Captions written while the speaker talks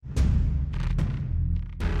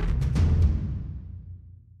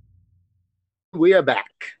we are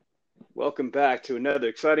back. Welcome back to another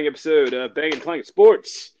exciting episode of Bang and Clank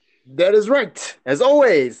Sports. That is right. As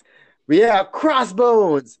always, we have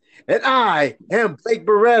Crossbones, and I am Blake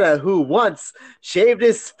Beretta, who once shaved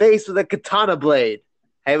his face with a katana blade.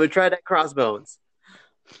 Have you tried that, Crossbones?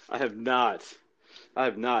 I have not. I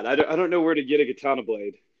don't know where to get a katana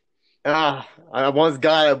blade. I once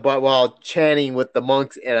got it, but while chanting with the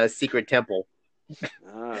monks in a secret temple.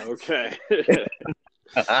 Okay.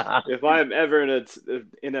 If I am ever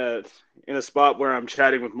in a spot where I'm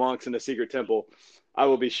chatting with monks in a secret temple, I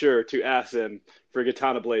will be sure to ask them for a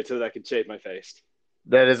katana blade so that I can shave my face.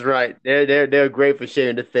 That is right. They're great for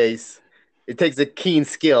shaving the face. It takes a keen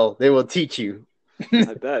skill. They will teach you.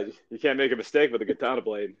 I bet you can't make a mistake with a katana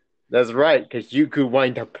blade. That's right, because you could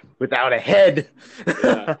wind up without a head.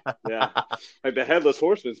 Yeah, yeah. Like the headless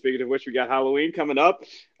horseman. Speaking of which, we got Halloween coming up.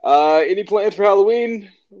 Any plans for Halloween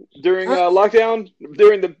during lockdown?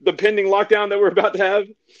 During the pending lockdown that we're about to have?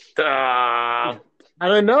 I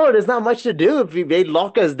don't know. There's not much to do if they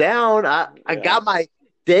lock us down. I Yeah. got my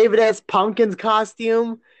David S. Pumpkins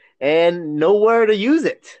costume and nowhere to use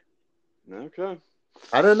it. Okay.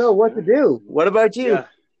 I don't know what to do. What about you? Yeah,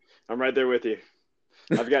 I'm right there with you.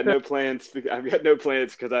 I've got no plans. I've got no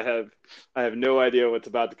plans because I have no idea what's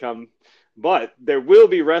about to come. But there will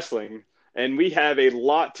be wrestling, and we have a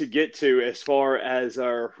lot to get to as far as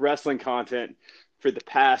our wrestling content for the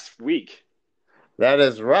past week. That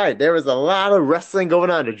is right. There was a lot of wrestling going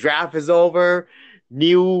on. The draft is over.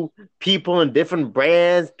 New people in different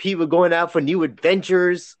brands. People going out for new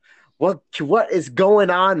adventures. What is going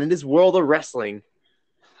on in this world of wrestling?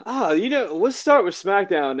 Let's start with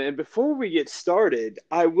SmackDown. And before we get started,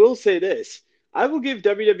 I will say this. I will give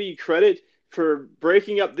WWE credit for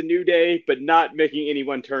breaking up the New Day, but not making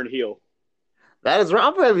anyone turn heel. That is right.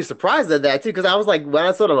 I'm very surprised at that too, because I was like, when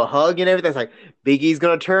I saw a hug and everything, it's like Big E's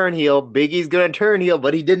gonna turn heel, Big E's gonna turn heel,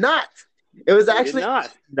 but he did not. It was He did actually not. a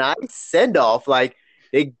nice send off. Like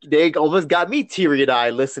they almost got me teary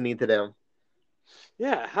eyed listening to them.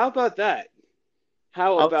 Yeah, how about that?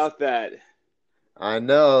 How I was, about that? I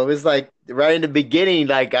know it was like right in the beginning,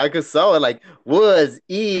 like I could saw it, like Woods,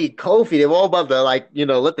 E, Kofi, they were all about to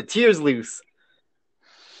let the tears loose.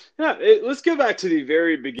 Yeah, let's go back to the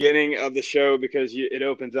very beginning of the show because it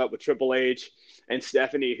opens up with Triple H and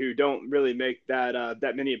Stephanie, who don't really make that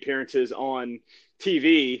many appearances on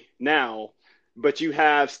TV now. But you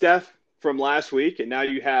have Steph from last week, and now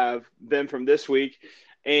you have them from this week,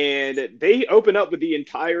 and they open up with the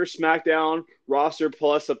entire SmackDown roster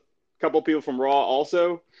plus a couple people from Raw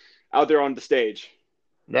also out there on the stage.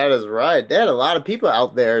 That is right. They had a lot of people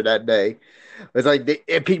out there that day. It's like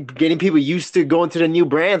getting people used to going to the new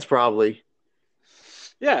brands, probably.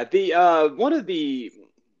 Yeah, the one of the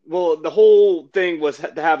well, the whole thing was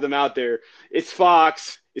to have them out there. It's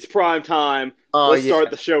Fox. It's prime time. Oh Let's yeah,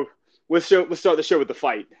 start the show. Let's start the show with the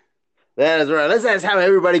fight. that is right. Let's just have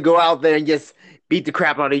everybody go out there and just beat the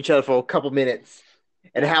crap out of each other for a couple minutes,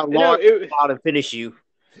 and Yeah, how long it. out and finish you.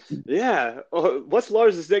 Yeah. What's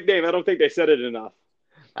Lars' nickname? I don't think they said it enough.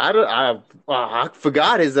 I don't. I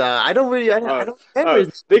forgot his. I don't really. I Uh, don't remember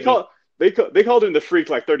his they name. they called him the Freak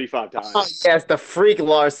like 35 Oh times. yes, the freak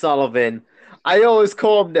Lars Sullivan. I always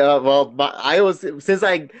call him. I always since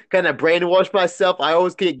I kind of brainwashed myself, I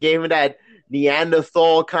always gave him that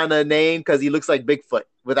Neanderthal kind of name because he looks like Bigfoot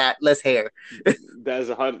with that less hair. That is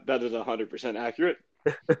 100% accurate.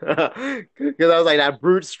 Because I was like that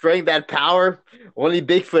brute strength, that power. Only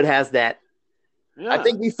Bigfoot has that. I Yeah.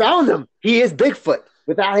 think we found him. He is Bigfoot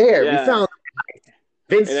without hair. We Yeah. found him.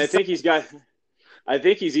 And Vince. I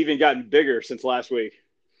think he's even gotten bigger since last week.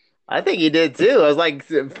 I think he did too. I was like,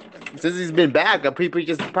 since he's been back, people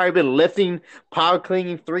just probably been lifting, power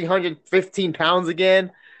cleaning 315 pounds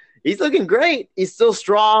again. He's looking great. He's still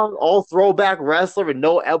strong, all throwback wrestler with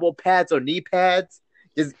no elbow pads or knee pads,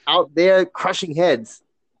 just out there crushing heads.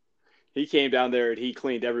 He came down there and he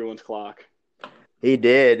cleaned everyone's clock. He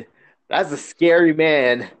did. That's a scary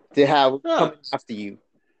man to have Yeah, coming after you.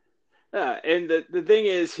 yeah. And the thing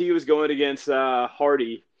is, he was going against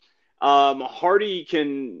Hardy. Hardy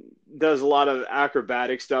can does a lot of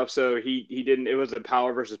acrobatic stuff, so he didn't. It was a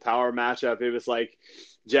power versus power matchup. It was like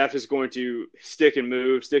Jeff is going to stick and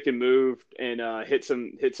move, and hit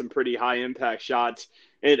some pretty high impact shots.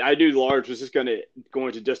 And I knew Large was just going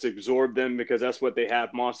to just absorb them because that's what they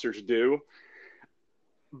have monsters do.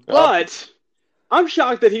 Oh, But I'm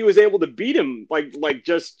shocked that he was able to beat him like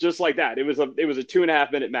just like that. It was a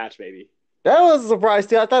 2.5 minute match, maybe. that was a surprise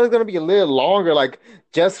too. I thought it was gonna be a little longer, like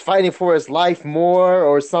just fighting for his life more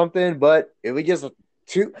or something. But it was just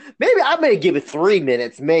two. Maybe I may give it 3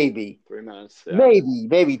 minutes. Maybe, 3 minutes, yeah.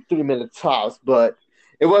 maybe 3 minutes tops. But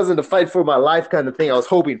It wasn't a fight for my life kind of thing I was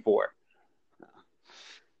hoping for.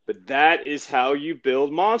 But that is how you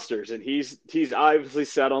build monsters, and he's obviously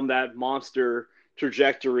set on that monster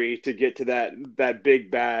trajectory to get to that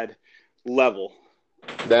big bad level.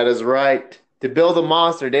 That is right. To build a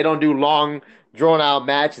monster, they don't do long, drawn out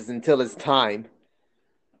matches until it's time.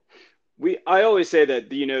 I always say that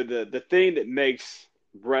the thing that makes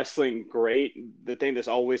wrestling great, the thing that's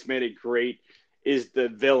always made it great, is the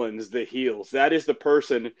villains, the heels. That is the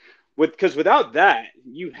person because without that,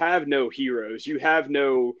 you have no heroes. You have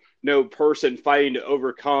no person fighting to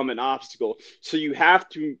overcome an obstacle. So you have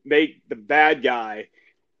to make the bad guy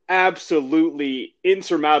absolutely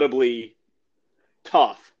insurmountably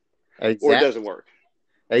tough, or it Exactly. doesn't work.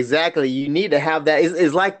 Exactly. You need to have that.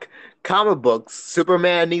 It's like comic books.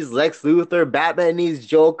 Superman needs Lex Luthor. Batman needs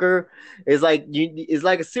Joker. It's like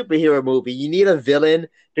a superhero movie. You need a villain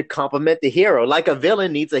to complement the hero. Like a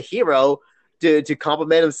villain needs a hero to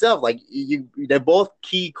complement himself. They're both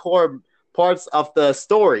key core parts of the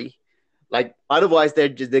story. Like otherwise, they're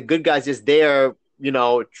just the good guys just there,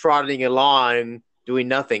 trotting along, doing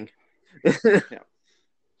nothing. Yeah.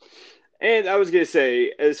 And I was gonna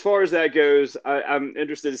say, as far as that goes, I'm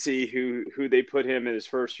interested to see who they put him in his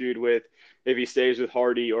first feud with, if he stays with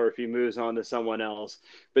Hardy or if he moves on to someone else.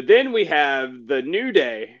 But then we have the New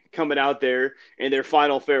Day coming out there in their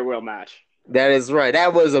final farewell match. That is right.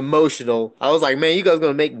 That was emotional. I was like, man, you guys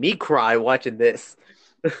gonna make me cry watching this.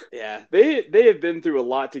 Yeah, they have been through a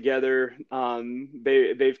lot together.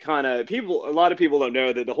 They've kind of people. A lot of people don't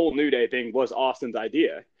know that the whole New Day thing was Austin's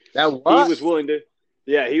idea. That He was was. willing to,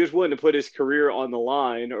 yeah, he was willing to put his career on the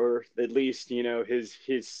line, or at least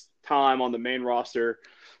his time on the main roster,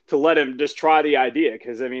 to let him just try the idea.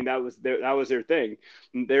 Because I mean that was their thing.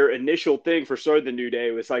 Their initial thing for starting the New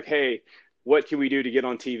Day was like, hey, what can we do to get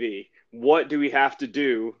on TV? What do we have to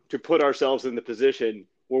do to put ourselves in the position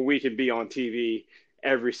where we can be on TV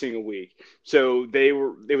every single week? So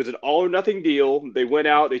it was an all or nothing deal. They went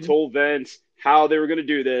out, they told Vince how they were going to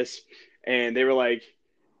do this, and they were like,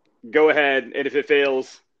 go ahead, and if it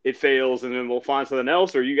fails, it fails, and then we'll find something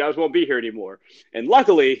else, or you guys won't be here anymore. And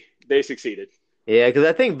luckily, they succeeded. Yeah, because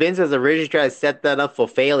I think Vince has originally tried to set that up for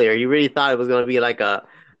failure. He really thought it was going to be like a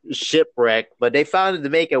shipwreck, but they found it to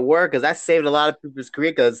make it work because that saved a lot of people's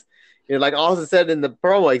career. Because like Austin said in the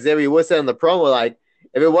promo, like Xavier Woods said in the promo, like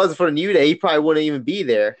if it wasn't for the New Day, he probably wouldn't even be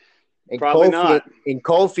there. And Probably Kofi not. and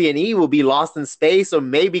Kofi and E will be lost in space or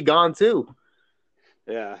maybe gone too.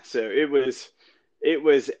 Yeah, so it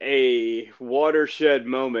was a watershed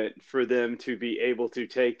moment for them to be able to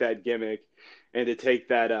take that gimmick and to take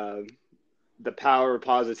that the power of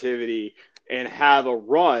positivity and have a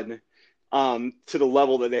run to the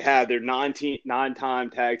level that they had. They're nine-time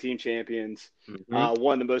tag team champions, Mm-hmm.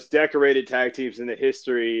 one of the most decorated tag teams in the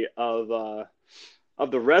history of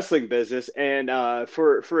the wrestling business. And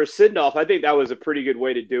for a send off, I think that was a pretty good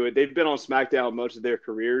way to do it. They've been on SmackDown most of their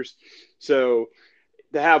careers, so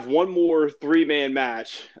to have one more three-man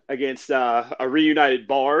match against a reunited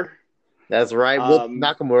Bar That's right with um,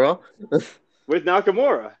 Nakamura. with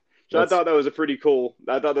Nakamura. So I That's thought that was a pretty cool.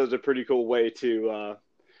 I thought that was a pretty cool way to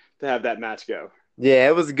have that match go. Yeah,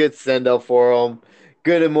 it was a good send off for him.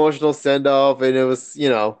 Good emotional send off, and it was,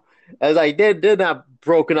 I was like, they're not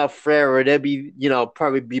broken up forever. They'll be,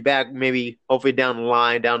 probably be back maybe hopefully down the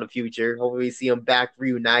line, down the future. Hopefully we see them back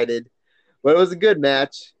reunited. But it was a good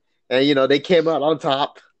match, and they came out on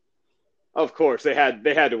top. Of course, they had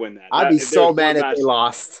to win that. I'd be If there so was mad one if match, they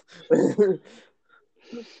lost.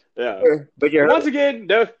 yeah. But And you're once again,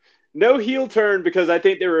 no heel turn because I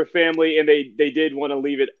think they were a family and they did want to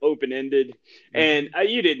leave it open ended. And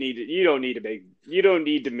you don't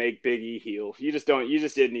need to make Big E heel. You just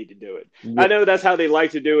didn't need to do it. I know that's how they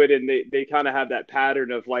like to do it, and they kind of have that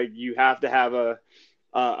pattern of like you have to have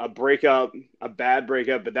a breakup, a bad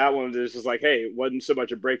breakup, but that one was just like, hey, it wasn't so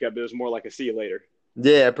much a breakup, it was more like a see you later.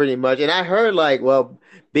 Yeah, pretty much. And I heard well,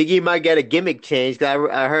 Biggie might get a gimmick change. 'Cause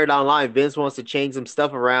I heard online Vince wants to change some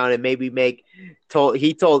stuff around and maybe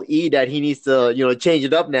he told E that he needs to change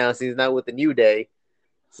it up now since he's not with the New Day.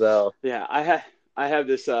 So Yeah, I have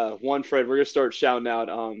this one friend. We're gonna start shouting out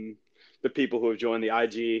the people who have joined the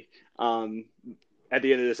IG at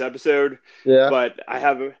the end of this episode. yeah. But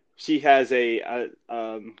she has a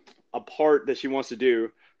part that she wants to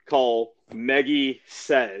do called Meggie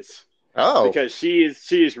Says, Oh, because she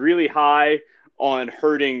is really high on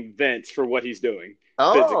hurting Vince for what he's doing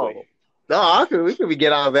physically. oh. No, we could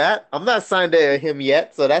get on that. I'm not signed to him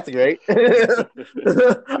yet, so that's great.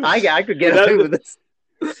 I could But get away with this.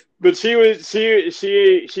 but she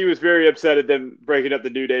was very upset at them breaking up the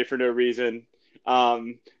New Day for no reason.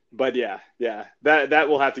 But yeah, that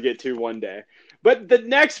we'll have to get to one day. But the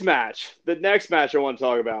next match I want to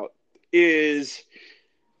talk about is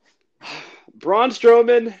Braun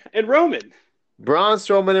Strowman and Roman. Braun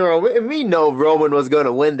Strowman and Roman. And we know Roman was going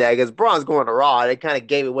to win that because Braun's going to Raw. They kind of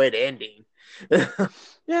gave away the ending.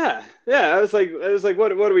 Yeah. I was like,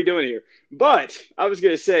 what are we doing here? But I was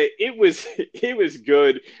gonna say it was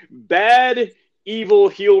good. Bad, evil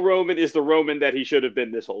heel Roman is the Roman that he should have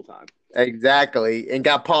been this whole time. Exactly. And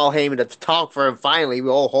got Paul Heyman to talk for him finally. We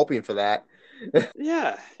were all hoping for that.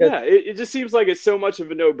 Yeah. It just seems like it's so much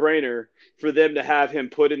of a no-brainer for them to have him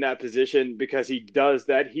put in that position because he does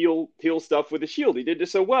that heel stuff with the Shield. He did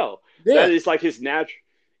this so well. Yeah. That is like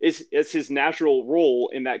it's his natural role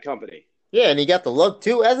in that company. Yeah, and he got the look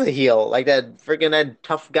too as a heel, like that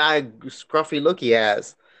tough guy, scruffy look he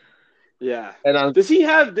has. Yeah. And does he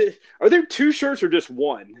have are there two shirts or just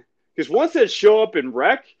one? Because one says show up and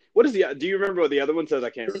wreck. What is do you remember what the other one says? I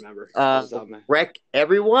can't remember. Wreck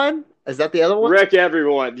everyone? Is that the other one? Wreck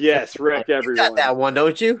everyone. Yes, wreck everyone. You got that one,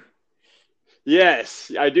 don't you? Yes,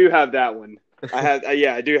 I do have that one.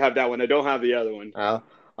 I do have that one. I don't have the other one.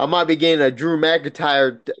 I might be getting a Drew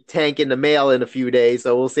McIntyre tank in the mail in a few days,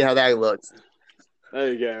 so we'll see how that looks.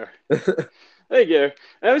 There you go. There you go.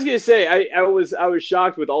 I was gonna say I was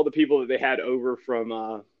shocked with all the people that they had over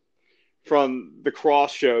from the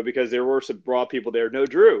Cross show because there were some Raw people there. No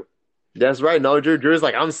Drew. That's right. No Drew. Drew's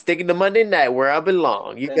like, I'm sticking to Monday night where I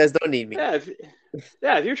belong. You guys don't need me. Yeah.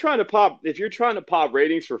 If you're trying to pop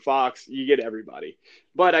ratings for Fox, you get everybody.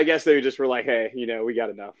 But I guess they just were like, hey, we got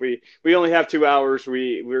enough. We only have 2 hours.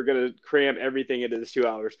 We're gonna cram everything into this 2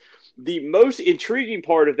 hours. The most intriguing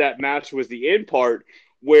part of that match was the end part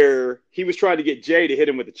where he was trying to get Jay to hit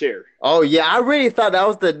him with a chair. Oh yeah, I really thought that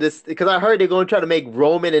was this because I heard they're going to try to make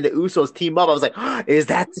Roman and the Usos team up. I was like, is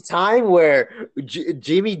that the time where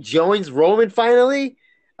Jimmy joins Roman finally?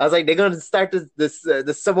 I was like, they're going to start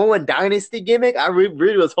the Samoan Dynasty gimmick. I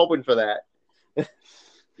really was hoping for that.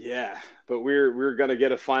 Yeah, but we're going to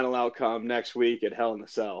get a final outcome next week at Hell in a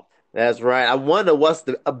Cell. That's right. I wonder what's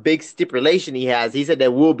a big stipulation he has. He said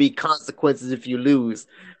there will be consequences if you lose.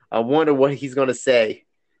 I wonder what he's going to say.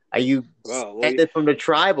 Are you ended from the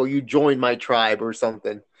tribe or you join my tribe or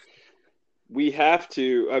something? We have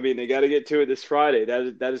to. I mean, they got to get to it this Friday.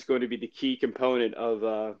 That is going to be the key component of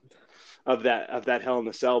that Hell in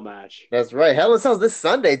a Cell match. That's right. Hell in a Cell's this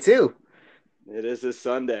Sunday too. It is this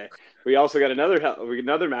Sunday. We also got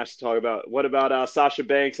another match to talk about. What about Sasha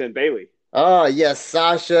Banks and Bayley? Oh yes,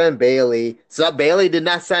 Sasha and Bayley. So Bayley did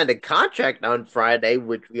not sign the contract on Friday,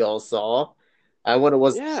 which we all saw. I wonder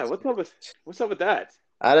what's up with that?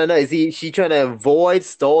 I don't know. Is she trying to avoid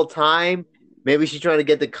stole time? Maybe she's trying to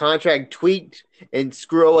get the contract tweaked and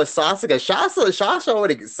screw over Sasha. Sasha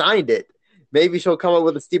already signed it. Maybe she'll come up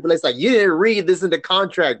with a stipulation like, you didn't read this in the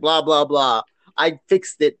contract, blah, blah, blah. I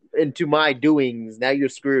fixed it into my doings. Now you're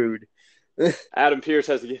screwed. Adam Pearce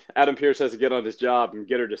has to get on his job and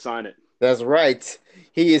get her to sign it. That's right.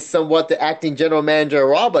 He is somewhat the acting general manager of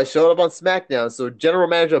Raw, but showed up on SmackDown. So general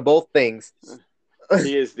manager of both things.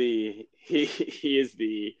 He is the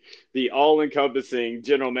all-encompassing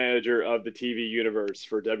general manager of the TV universe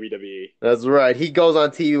for WWE. That's right. He goes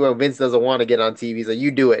on TV when Vince doesn't want to get on TV. So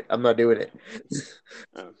you do it. I'm not doing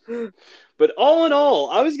it. But all in all,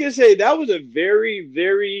 I was going to say that was a very,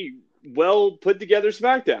 very well put together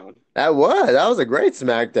SmackDown. That was a great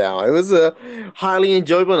SmackDown. It was a highly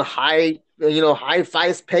enjoyable and high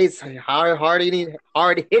fast pace, hard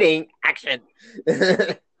hitting action.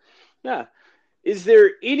 Yeah. Is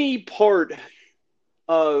there any part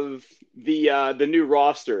of the new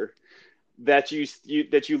roster that you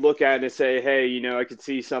look at and say, hey, I could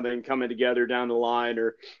see something coming together down the line,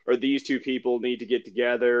 or these two people need to get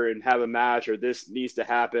together and have a match, or this needs to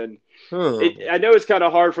happen? I know it's kind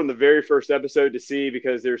of hard from the very first episode to see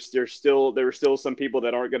because there were still some people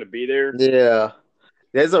that aren't going to be there. Yeah.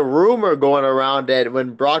 There's a rumor going around that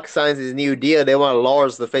when Brock signs his new deal, they want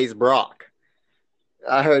Lars to face Brock.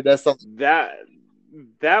 I heard that's something that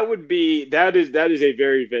is a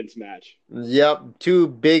very Vince match. Yep, two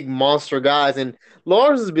big monster guys, and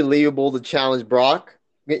Lars is believable to challenge Brock.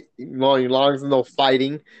 Lars is no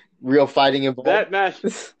real fighting involved.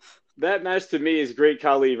 That match to me is Great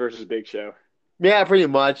Khali versus Big Show. Yeah, pretty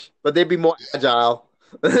much, but they'd be more agile.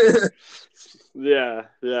 Yeah,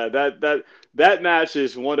 that match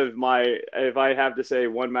is one of my. If I have to say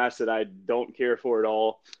one match that I don't care for at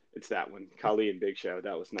all, it's that one, Khali and Big Show.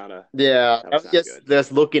 That was not a. Yeah, I'm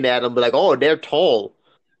just looking at them, like, oh, they're tall.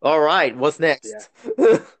 All right, what's next?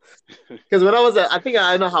 Because when I think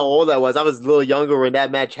I know how old I was. I was a little younger when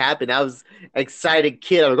that match happened. I was an excited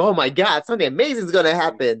kid. I was like, oh my god, something amazing is gonna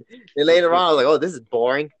happen. And later on, I was like, oh, this is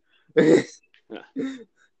boring. Yeah,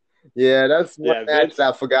 Yeah, that's one yeah, match Vince.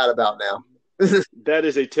 that I forgot about now. That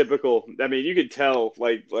is a typical. I mean, you could tell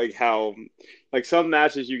like how like some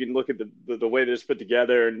matches you can look at the way that it's put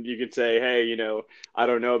together and you can say, hey, I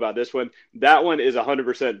don't know about this one. That one is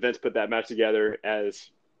 100% Vince put that match together as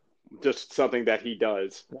just something that he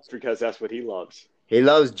does because that's what he loves. He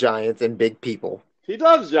loves giants and big people. He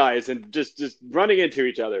loves giants and just running into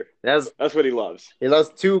each other. That's That's what he loves. he loves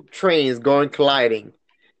two trains going colliding.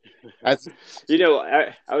 That's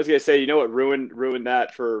I was gonna say, what ruined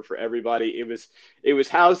that for everybody. It was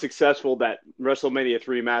how successful that WrestleMania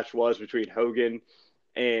 3 match was between Hogan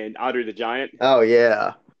and Andre the Giant. oh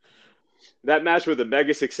yeah. That match was a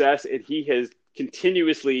mega success, and he has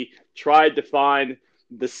continuously tried to find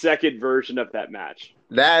the second version of that match.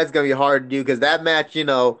 That is gonna be hard to do because that match,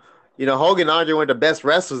 Hogan and Andre weren't the best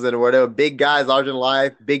wrestlers in the world. They were big guys, larger than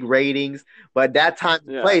life, big ratings. But that time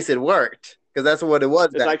and Yeah, place, it worked because that's what it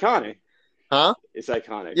was. it's That iconic. huh? It's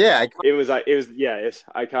iconic. Yeah, It was yeah, it's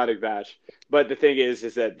iconic match. But the thing is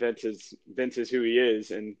that Vince is who he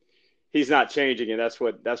is, and he's not changing, and that's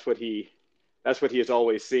what he has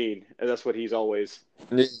always seen, and that's what he's always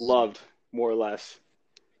because loved, more or less.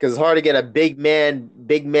 it's hard to get a big man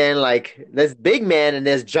like there's big man and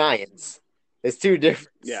there's giants. It's two different.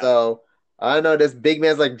 Yeah. So I don't know. There's big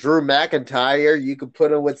mans like Drew McIntyre. You could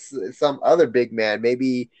put him with some other big man.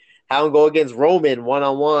 Maybe have him go against Roman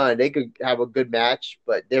 1-on-1. They could have a good match,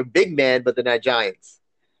 but they're big man, but they're not giants.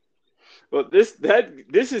 Well, this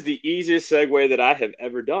is the easiest segue that I have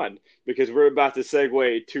ever done because we're about to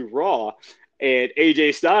segue to Raw, and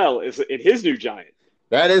AJ Styles is in his new giant.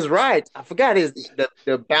 That is right. I forgot his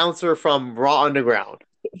the bouncer from Raw Underground.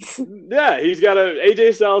 Yeah, he's got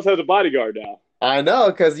AJ Styles has a bodyguard now. I know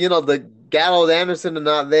because the Gallows Anderson are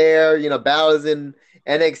not there. Balor's in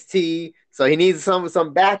NXT, so he needs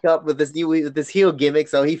some backup with this heel gimmick.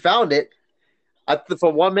 So he found it.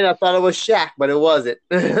 For 1 minute, I thought it was Shaq, but it wasn't.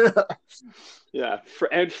 Yeah,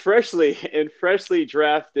 and freshly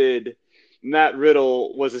drafted Matt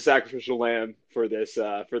Riddle was a sacrificial lamb for this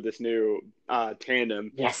new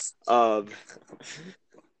tandem Yes. of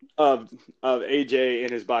of AJ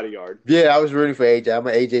and his bodyguard. Yeah, I was rooting for AJ. I'm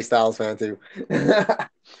an AJ Styles fan too.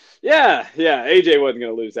 Yeah, yeah. AJ wasn't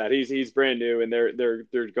going to lose that. He's brand new, and they're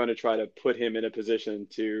going to try to put him in a position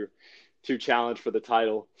to challenge for the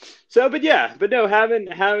title. So, but no, having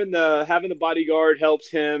the bodyguard helps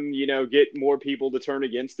him, get more people to turn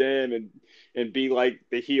against him and be like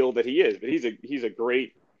the heel that he is. But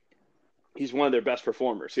he's one of their best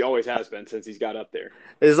performers. He always has been since he's got up there.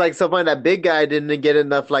 It's like something that big guy didn't get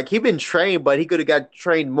enough. Like he been trained, but he could have got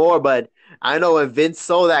trained more. But I know when Vince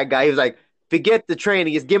saw that guy, he was like, "Forget the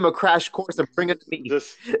training, just give him a crash course and bring it to me."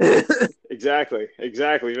 Just exactly.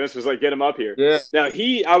 Vince was like, get him up here. Yeah, Now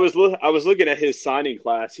I was looking at his signing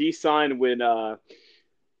class. He signed with the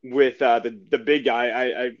big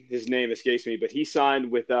guy. His name escapes me, but he signed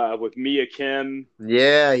with Mia Kim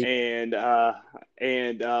yeah, and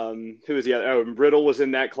who was the other? Oh, Riddle was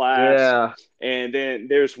in that class, yeah, and then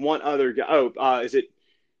there's one other guy. Oh, is it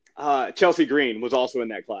Chelsea Green was also in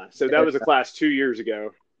that class. So that was a class 2 years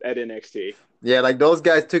ago at NXT. yeah. Like those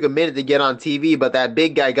guys took a minute to get on TV, but that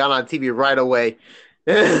big guy got on TV right away.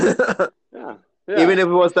 Yeah, Even yeah, if it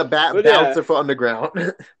was the but yeah, bouncer for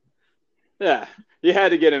Underground. yeah. You had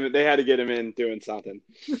to get him. They had to get him in doing something.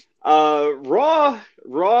 Raw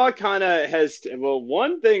kind of has. Well,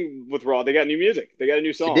 one thing with Raw, they got new music. They got a new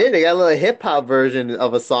They song. did. They got a little hip hop version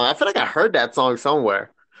of a song. I feel like I heard that song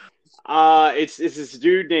somewhere. It's this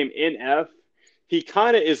dude named NF. He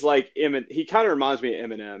kind of is like He kind of reminds me of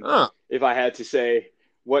Eminem. Huh. If I had to say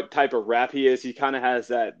what type of rap he is, he kind of has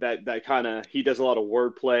that kind of. He does a lot of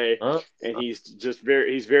wordplay, Huh? and he's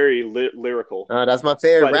very lyrical. That's my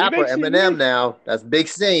favorite But he rapper, makes he Eminem. makes Now that's big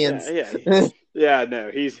yeah, sayings. yeah. Yeah,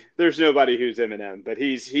 no, there's nobody who's Eminem, but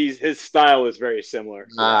he's his style is very similar.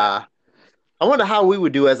 So. I wonder how we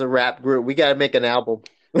would do as a rap group. We got to make an album.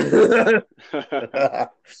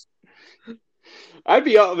 I'd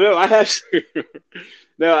be no, I have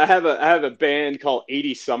no, I have a band called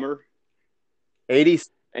 80 Summer, 80s,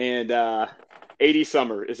 and 80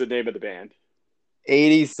 Summer is the name of the band,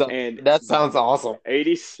 80s. and That sounds awesome.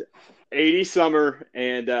 80 80 Summer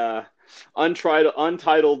and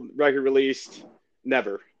untitled record released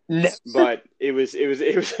never, Ne- but it was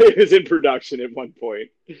in production at one point,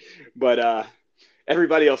 but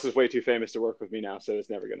everybody else is way too famous to work with me now, so it's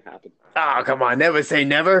never going to happen. Oh, come on. Never say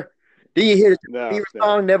never. Do you hear the No, favorite no.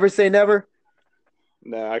 song, Never Say Never?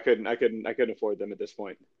 No, I couldn't afford them at this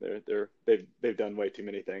point. They've done way too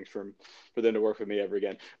many things for them to work with me ever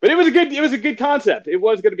again. But it was a good concept. It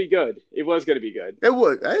was going to be good. It was going to be good. It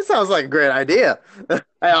would. It sounds like a great idea.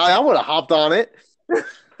 I would have hopped on it.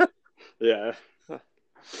 Yeah.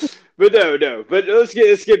 But no. But let's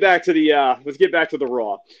get back to the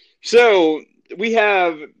Raw. So we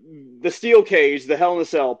have the steel cage, the Hell in a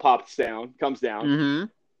Cell comes down, Hmm.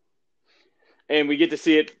 and we get to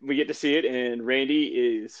see it. We get to see it, and Randy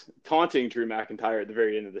is taunting Drew McIntyre at the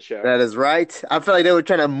very end of the show. That is right. I feel like they were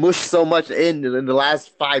trying to mush so much in the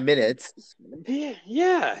last 5 minutes.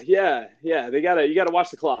 Yeah. You gotta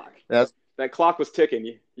watch the clock. That's That clock was ticking.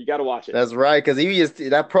 You gotta watch it. that's right. Because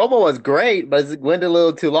that promo was great, but it went a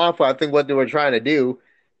little too long for I think what they were trying to do.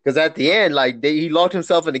 Because at the end, like he locked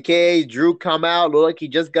himself in the cage. Drew come out, looked like he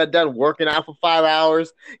just got done working out for 5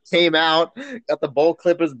 hours. Came out, got the Bolt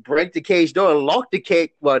Clippers, break the cage door, and lock the cage.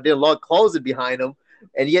 Well, they close it behind them,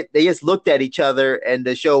 and yet they just looked at each other, and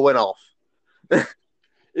the show went off.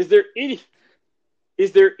 Is there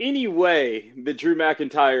any way that Drew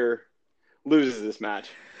McIntyre loses this match?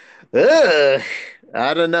 Ugh,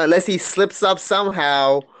 I don't know. Unless he slips up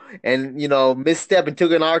somehow and misstep and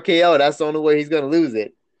took an RKO, that's the only way he's gonna lose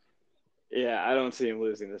it. Yeah, I don't see him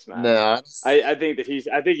losing this match. No, I think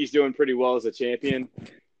he's doing pretty well as a champion.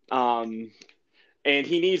 Um, and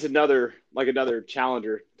he needs another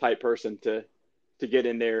challenger type person to get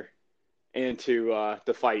in there and to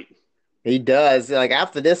fight. he does. Like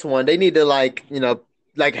after this one, they need to like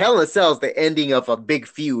Hell in a Cell is the ending of a big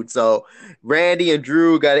feud. So Randy and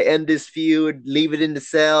Drew got to end this feud, leave it in the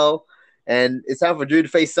cell, and it's time for Drew to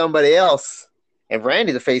face somebody else and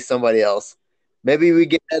Randy to face somebody else. Maybe we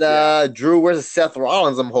get Yeah. Drew versus Seth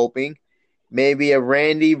Rollins. I'm hoping maybe a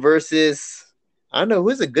Randy versus I don't know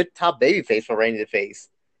who's a good top baby face for Randy to face.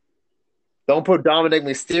 Don't put Dominic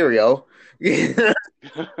Mysterio. We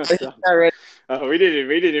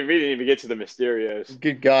didn't even get to the Mysterios.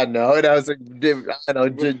 Good God, no! That was I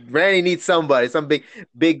don't know. We Randy needs somebody, some big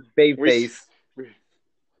baby we face.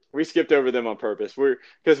 we skipped over them on purpose.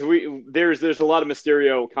 There's a lot of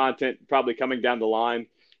Mysterio content probably coming down the line,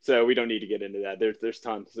 so we don't need to get into that. There's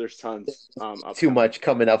tons Too upcoming. much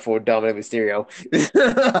coming up for Dominic Mysterio.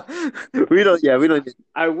 We don't. Yeah, we don't.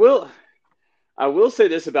 I will say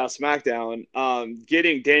this about SmackDown: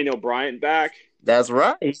 getting Daniel Bryan back That's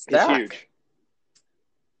right. He's is back. huge.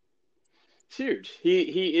 It's huge.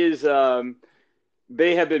 He is.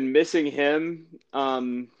 They have been missing him.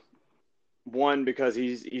 One because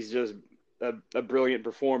he's just a brilliant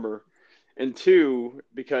performer, and two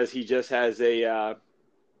because he just has a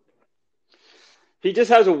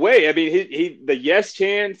way. I mean, the yes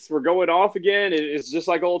chants were going off again. It's just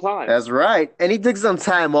like old times. That's right. And he took some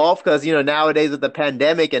time off because nowadays with the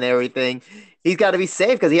pandemic and everything, he's got to be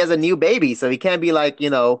safe because he has a new baby, so he can't be like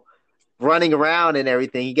running around and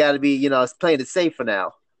everything. He got to be playing it safe for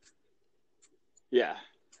now. Yeah,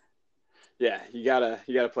 yeah. You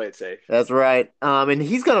gotta play it safe. That's right. And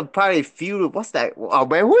he's gonna probably feud with what's that? Oh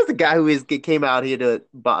man, who's the guy came out here to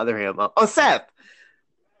bother him? Oh, Seth.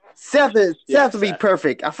 Yeah, Seth would be Seth.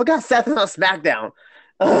 perfect. I forgot Seth is on SmackDown.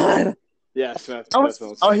 Uh, Yeah, Smith. I was, Smith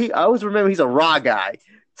on oh, SmackDown. I always remember he's a Raw guy,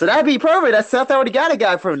 so that'd be perfect. That Seth already got a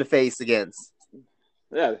guy for him to face against.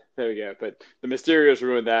 Yeah, there we go. But the Mysterios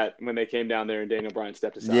ruined that when they came down there and Daniel Bryan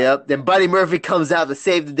stepped aside. Yep. Then Buddy Murphy comes out to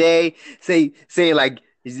save the day, saying like,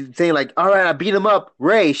 "All right, I beat him up.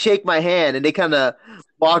 Ray, shake my hand." And they kind of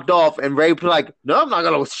walked off, and Ray was like, "No, I'm not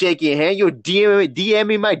gonna shake your hand. You're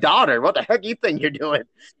DMing my daughter. What the heck do you think you're doing?"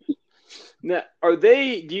 Now, do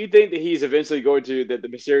you think that that the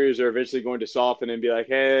Mysterios are eventually going to soften and be like,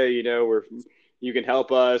 hey, you can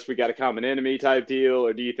help us, we got a common enemy type deal,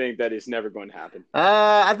 or do you think that is never going to happen?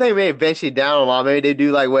 I think maybe eventually down the line, maybe they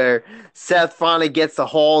do like where Seth finally gets a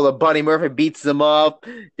hold of Buddy Murphy, beats him up,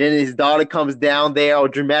 then his daughter comes down there, all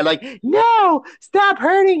dramatic, like, "No, stop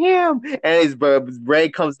hurting him!" And Ray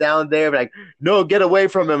comes down there, like, "No, get away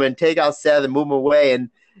from him," and take out Seth and move him away, and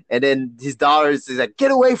then his daughter is like, "Get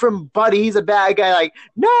away from Buddy, he's a bad guy." Like,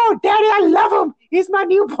 "No, Daddy, I love him. He's my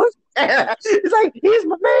new boy." It's like he's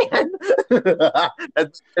my man.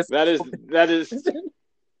 That is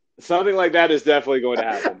something like that is definitely going to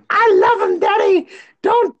happen. I love him, Daddy.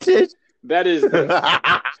 Don't. That is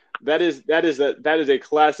a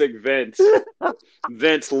classic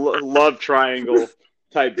love triangle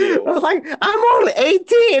type I deal. was like, I'm only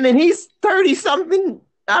 18 and he's 30 something.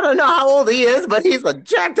 I don't know how old he is, but he's a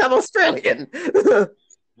jacked up Australian.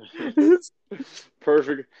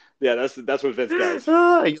 Perfect. Yeah, that's what Vince does.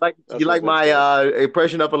 You like That's you what like Vince my does.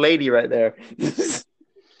 impression of a lady right there. It's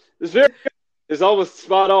very good. It's almost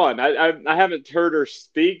spot on. I haven't heard her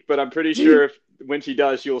speak, but I'm pretty sure when she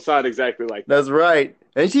does, she will sound exactly like that. That's right.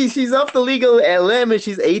 And she's up the legal limit.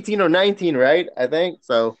 She's 18 or 19, right? I think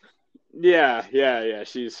so. Yeah.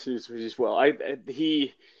 She's well.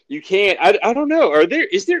 He you can't. I don't know.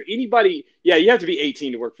 Is there anybody? Yeah, you have to be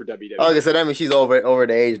 18 to work for WWE. Okay, so that means she's over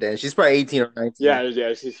the age then. She's probably 18 or 19. Yeah.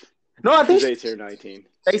 No, I think she's 18 or 19.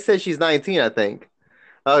 They said she's 19, I think.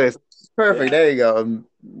 Okay, so perfect. Yeah. There you go.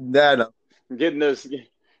 That Getting those.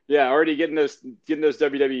 Yeah, already getting those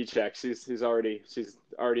WWE checks. She's already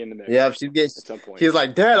in the mix. Yeah, at some point. She's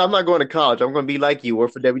like, Dad, I'm not going to college. I'm going to be like you.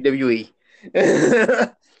 Work for WWE.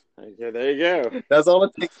 Yeah, there you go. That's all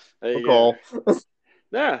it takes. There you Call.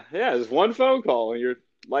 Yeah. Just one phone call, and your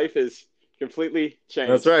life is completely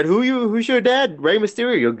changed. That's right. Who's your dad? Rey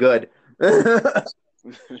Mysterio. You're good.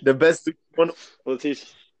 The best one.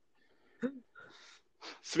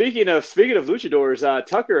 Speaking of luchadors,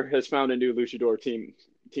 Tucker has found a new luchador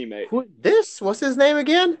teammate. Who this? What's his name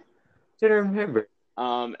again? Didn't remember.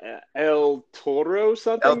 El Toro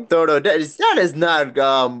something. El Toro. That is not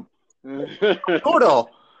Toro.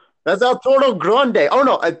 That's El Toro Grande. Oh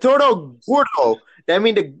no, El Toro Gordo. That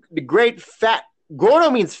means the great fat.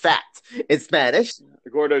 Gordo means fat in Spanish.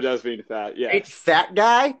 Gordo does mean fat. Yeah. Great fat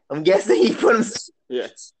guy. I'm guessing he put him.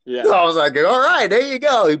 Yes. Yeah. So I was like, all right, there you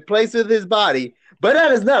go. He plays with his body. But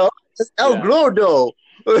that is not El Gordo.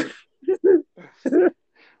 One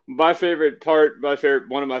of my favorite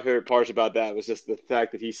parts about that was just the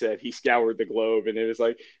fact that he said he scoured the globe, and it was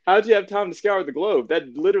like, how'd you have time to scour the globe?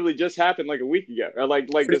 That literally just happened like a week ago, or like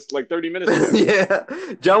 30 minutes ago. Yeah,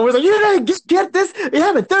 John was like, you didn't get this? It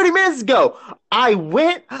happened 30 minutes ago. I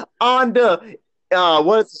went on the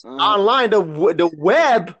online the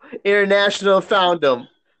web international found him,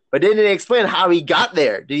 but they didn't explain how he got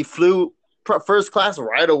there. Did he flew first class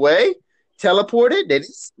right away? Teleported? Did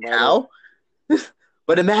he? How?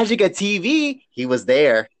 But the magic of TV, he was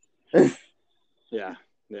there. Yeah.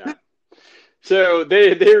 So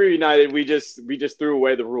they reunited. We just threw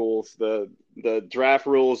away the rules. The draft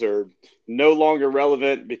rules are no longer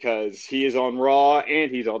relevant because he is on Raw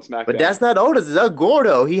and he's on SmackDown. But that's not Otis. It's El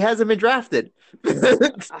Gordo. He hasn't been drafted.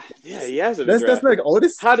 Yeah, he hasn't been drafted. That's like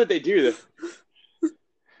Otis. How did they do this?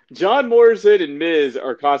 John Morrison and Miz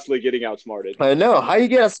are constantly getting outsmarted. I know. How you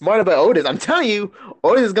get outsmarted by Otis? I'm telling you,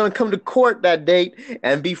 Otis is going to come to court that date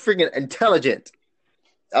and be freaking intelligent.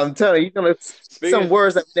 I'm telling you, he's going to some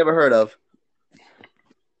words I've never heard of.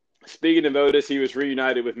 Speaking of Otis, he was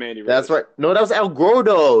reunited with Mandy Rose. That's right. No, that was El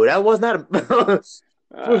Gordo. That was not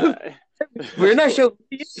we're not sure.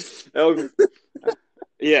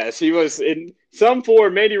 Yes, he was in some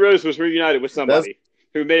form. Mandy Rose was reunited with somebody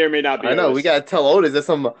who may or may not be. I know. Otis. We gotta tell Otis that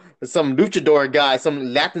some luchador guy,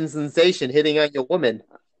 some Latin sensation hitting on your woman.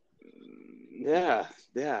 Yeah.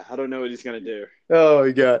 I don't know what he's gonna do. Oh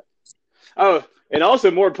my god. Oh, and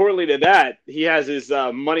also more importantly than that, he has his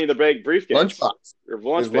Money in the Bank briefcase. Lunchbox.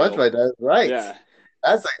 Lunchbox. That's right. Yeah.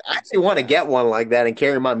 That's like, I actually want to get one like that and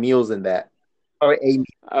carry my meals in that.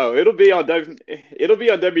 Oh, it'll be on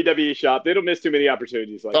WWE Shop. They don't miss too many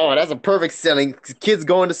opportunities like that. That's a perfect selling. Kids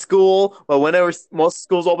going to school, but whenever most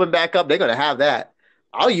schools open back up, they're gonna have that.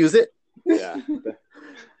 I'll use it. Yeah.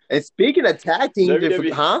 And speaking of tag teams,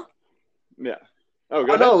 Yeah. Oh,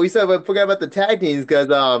 no, we forgot about the tag teams because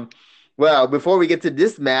before we get to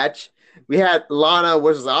this match, we had Lana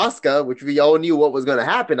versus Asuka, which we all knew what was going to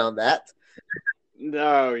happen on that.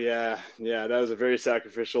 No, yeah, that was a very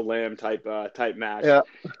sacrificial lamb type match. Yeah.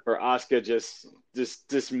 Where Asuka just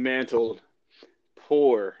dismantled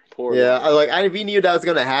poor. Yeah, we knew that was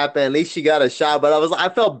gonna happen. At least she got a shot, but I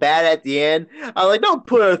felt bad at the end. I was like, don't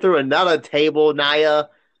put her through another table, Nia.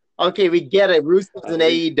 Okay, we get it. Rusev's in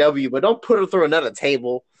AEW, but don't put her through another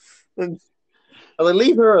table. I was like,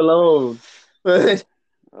 leave her alone. Like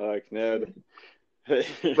Ned.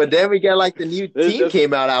 But then we got the new team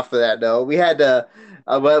came out after that though. We had the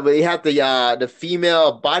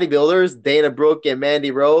female bodybuilders, Dana Brooke and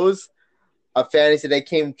Mandy Rose. A fantasy that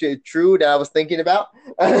came true that I was thinking about.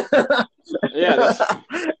 Yeah,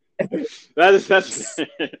 that's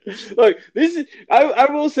look. This is I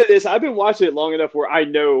will say this. I've been watching it long enough where I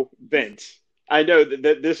know Vince. I know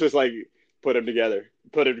that this was like put them together.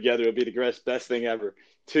 It'll be the best thing ever.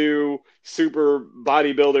 Two super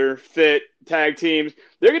bodybuilder fit tag teams.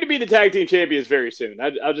 They're going to be the tag team champions very soon.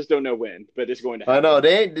 I just don't know when, but it's going to happen. I know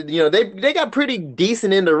they got pretty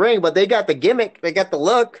decent in the ring, but they got the gimmick, they got the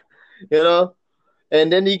look,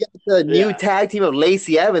 And then you got the new tag team of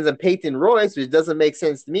Lacey Evans and Peyton Royce, which doesn't make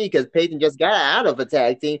sense to me because Peyton just got out of a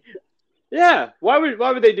tag team. Yeah, why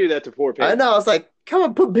would they do that to poor Peyton? I know. It's like, come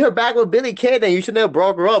on, put her back with Billie Kay. Then you should have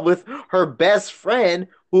brought her up with her best friend,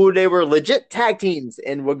 who they were legit tag teams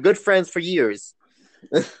and were good friends for years.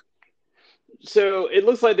 So it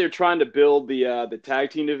looks like they're trying to build the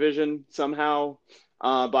tag team division somehow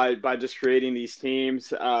by just creating these teams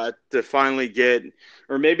to finally get,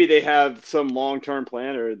 or maybe they have some long term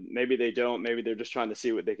plan, or maybe they don't. Maybe they're just trying to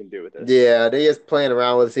see what they can do with this. Yeah, they just playing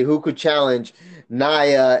around with it, see who could challenge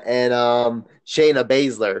Nia and Shayna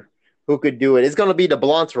Baszler. Who could do it? It's gonna be the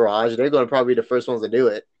Blanchirage. They're gonna probably be the first ones to do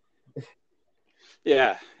it.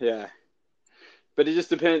 Yeah, yeah. But it just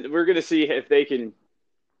depends. We're gonna see if they can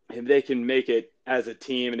make it as a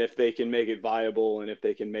team, and if they can make it viable, and if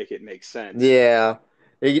they can make it make sense. Yeah.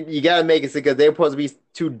 You got to make it because they're supposed to be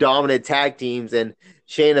two dominant tag teams, and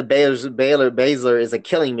Shayna Baszler is a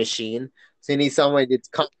killing machine. So you need someone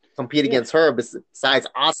to compete Yeah, against her besides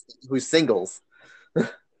Austin, who's singles.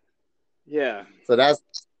 yeah. So that's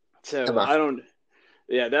So Emma. I don't.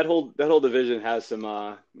 Yeah, that whole division has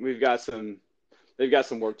some. We've got some. They've got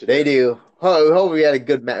some work to They do. do. Hope we had a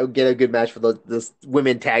good get a good match for those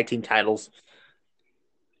women tag team titles.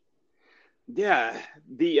 Yeah,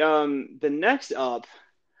 the next up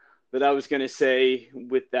that I was gonna say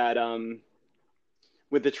with that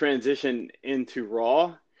with the transition into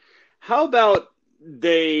Raw, how about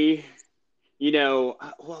they, well,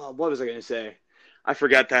 what was I gonna say? I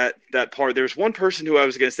forgot that part. There was one person who I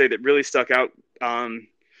was gonna say that really stuck out on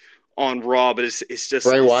Raw, but it's just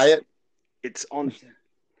Bray Wyatt, it's on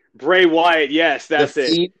Bray Wyatt. Yes, the that's it.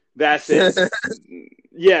 Fiend. That's it.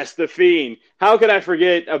 Yes, the Fiend. How could I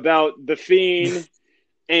forget about the Fiend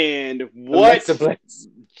and what Alexa Bliss.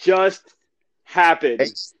 just happened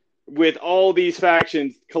with all these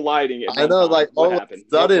factions colliding at I one know, time? like What all of happened? a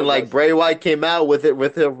sudden, What like was Bray Wyatt came out with it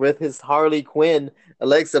with his Harley Quinn,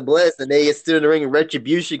 Alexa Bliss, and they get stood in the ring, and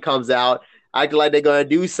Retribution comes out, acting like they're gonna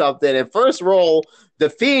do something. And first roll, the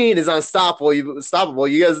Fiend is unstoppable. Unstoppable.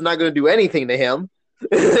 You guys are not gonna do anything to him.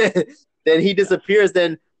 Then he disappears.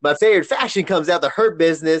 Then my favorite faction comes out, the Hurt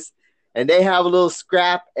Business, and they have a little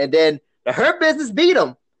scrap, and then the Hurt Business beat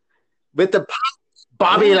him with the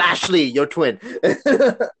Bobby Lashley, your twin.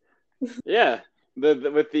 Yeah,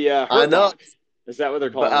 with the I Hurt know. Lock. Is that what they're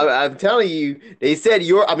calling But it? I'm telling you, they said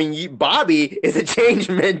Bobby is a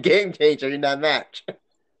game changer in that match.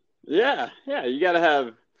 Yeah, yeah. You got to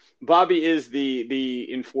have Bobby is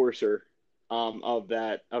the enforcer of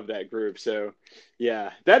that group. So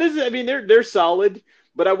yeah, that is. I mean, they're solid,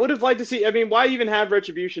 but I would have liked to see. I mean, why even have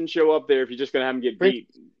Retribution show up there if you're just gonna have them get beat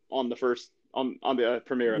on the first on the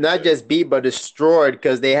premiere episode? Not just beat, but destroyed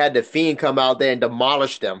because they had the Fiend come out there and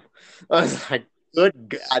demolish them. I was like, good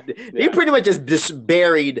God. They pretty much just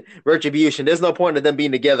buried Retribution. There's no point in them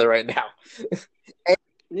being together right now.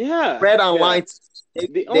 Yeah. Read online,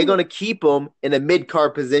 they're going to keep them in a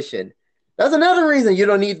mid-card position. That's another reason you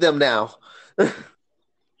don't need them now.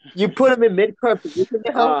 You put them in mid-card position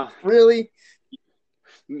now? Really?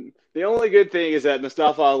 The only good thing is that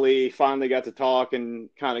Mustafa Ali finally got to talk and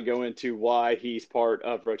kind of go into why he's part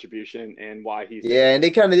of Retribution and why he's there. And they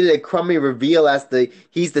kind of did a crummy reveal as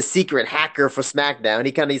he's the secret hacker for SmackDown.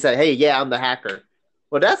 He kind of said, "Hey, yeah, I'm the hacker."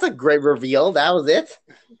 Well, that's a great reveal. That was it.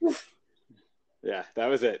 Yeah, that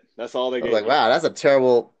was it. That's all they I gave. was like, wow, that's a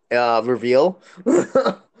terrible reveal.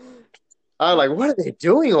 I was like, what are they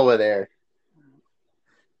doing over there?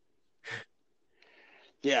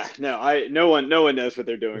 Yeah, no one knows what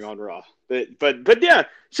they're doing on Raw. But yeah,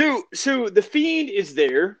 so the Fiend is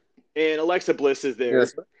there and Alexa Bliss is there.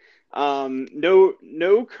 Yes.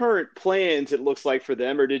 No current plans, it looks like, for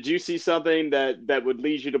them. Or did you see something that would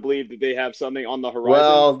lead you to believe that they have something on the horizon?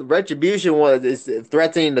 Well, the Retribution is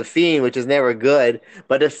threatening the Fiend, which is never good.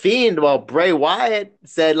 But the Fiend, well, Bray Wyatt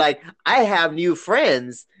said, like, I have new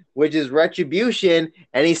friends, which is Retribution,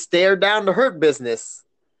 and he stared down the Hurt Business.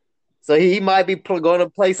 So he might be going to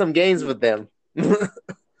play some games with them.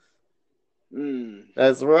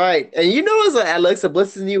 That's right. And you know, it's Alexa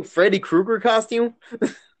Bliss's new Freddy Krueger costume.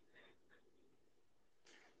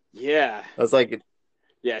 Yeah, I was like,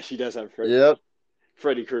 yeah, she does have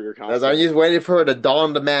Freddy Krueger costume. I'm just waiting for her to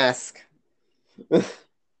don the mask. I'm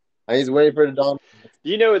just waiting for her to don.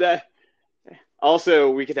 You know that. Also,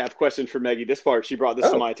 we could have questions for Maggie. This part, she brought this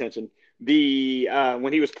to my attention. The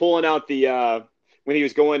when he was pulling out when he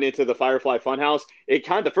was going into the Firefly Funhouse,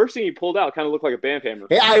 the first thing he pulled out kind of looked like a Bam Hammer.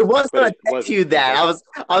 Yeah, I was going to text you that. I was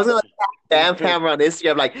going to Bam Hammer on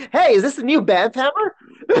Instagram, like, hey, is this the new Bam Hammer?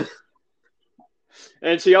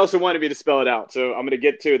 And she also wanted me to spell it out, so I'm going to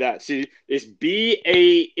get to that. It's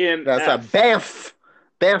BAMF. That's a Bamf.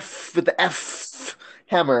 Bamf with the F.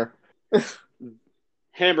 Hammer.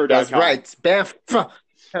 Hammer.com. That's right. Bamf.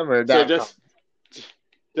 Hammer.com. So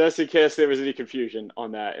just in case there was any confusion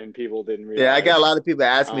on that and people didn't realize. Yeah, I got a lot of people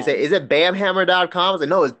asking me, say, is it BamHammer.com? I was like,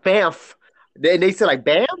 no, it's Bamf. They said, like,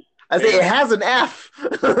 Bam? I said, it has an F.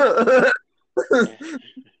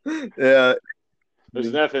 Yeah, There's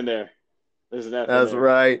an F in there. There's an F in that's there.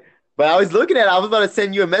 right. But I was looking at it, I was about to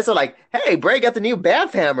send you a message like, hey, Bray got the new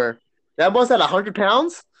Bath Hammer. That must have 100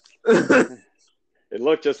 pounds. It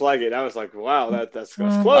looked just like it. I was like, wow, that's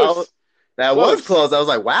Oh, close. that was Close. close. I was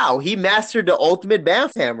like, wow, he mastered the ultimate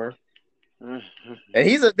Bath Hammer. And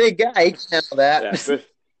he's a big guy. He can handle that. Yeah, but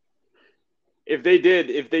if they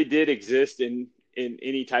did exist in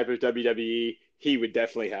any type of WWE, he would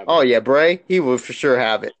definitely have Oh, one. yeah, Bray, he will for sure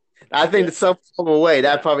have it. I think Yeah, that some form of way,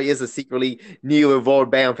 that yeah. probably is a secretly new evolved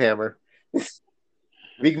Bath Hammer.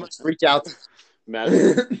 We must reach out Matt,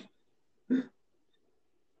 to.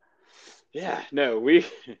 yeah, no, we.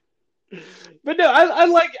 But no, I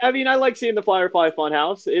like. I mean, I like seeing the Firefly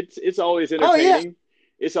Funhouse. It's always Oh, yeah. entertaining.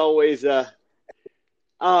 It's always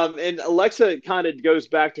and Alexa kind of goes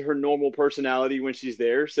back to her normal personality when she's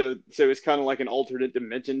there. So it's kind of like an alternate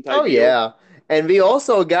dimension Oh, type deal. yeah. And we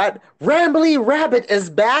also got Rambly Rabbit is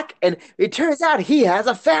back, and it turns out he has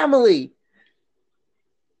a family.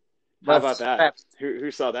 How My about that? Who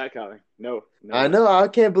saw that coming? No, no I one. know, I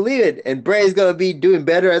can't believe it. And Bray's gonna be doing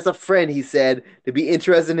better as a friend, he said, to be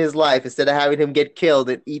interested in his life instead of having him get killed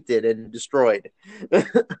and eaten and destroyed.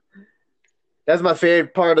 That's my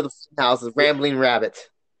favorite part of the house is Rambling Rabbit.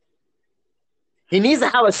 He needs to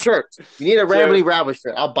have a shirt. You need a So Rambling Rabbit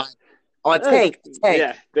shirt. I'll buy it. Oh, a tank. A tank.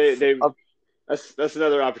 yeah, they Uh, that's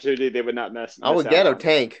another opportunity they would not I miss would out get a on.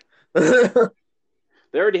 tank. It's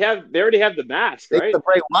They already have the mask, right? a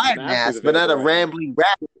Bray The Wyatt mask is mask, but not available a right now. Rambling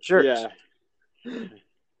Rabbit shirt. Yeah,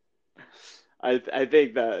 I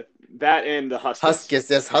think that and the Huskus. Huskus,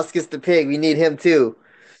 yes, Huskus the pig. We need him too.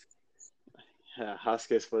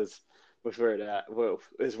 Huskus was where it at. Whoa,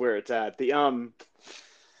 is where it's at. The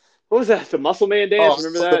what was that? The Muscle Man dance. Oh,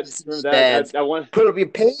 Remember so that? Remember dance. that? Put up your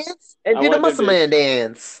pants and I do the want them Muscle to. Man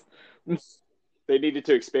dance. They needed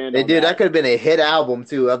to expand They on did. That that. could have been a hit album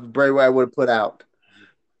too. Of Bray Wyatt would have put out.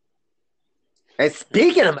 And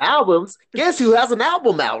speaking of albums, guess who has an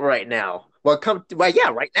album out right now? Well, yeah,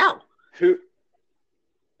 right now. Who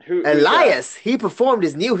who's that? Elias. He performed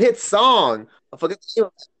his new hit song. I forget the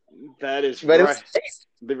name, That is but it was right. amazing.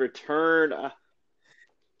 The return of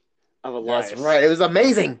That's Elias. right. It was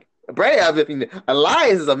amazing. I mean,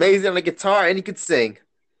 Elias is amazing on the guitar and he could sing.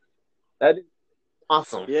 That is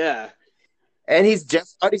awesome. Yeah. And he's Jeff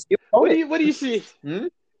Hardy's new opponent. What do you see? Hmm?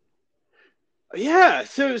 Yeah.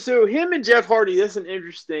 So him and Jeff Hardy. That's an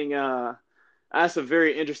interesting. That's a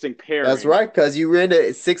very interesting That's pairing. right, because you ran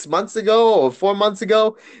it 6 months ago or 4 months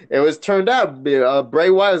ago. It was turned out Bray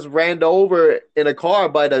Wyatt was ran over in a car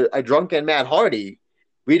by a drunken Matt Hardy.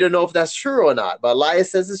 We don't know if that's true or not, but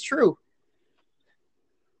Elias says it's true.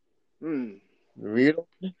 Hmm. We don't-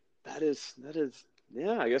 That is.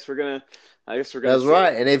 Yeah. I guess we're gonna That's see.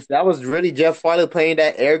 right. And if that was really Jeff Hardy playing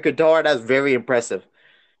that air guitar, that's very impressive.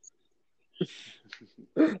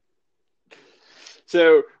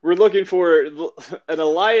 So we're looking for an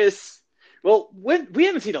Elias. Well, we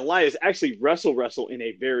haven't seen Elias actually wrestle in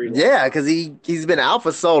a very long Yeah, time. because he's been out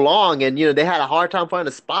for so long, and they had a hard time finding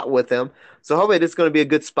a spot with him. So hopefully this is going to be a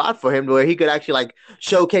good spot for him, where he could actually like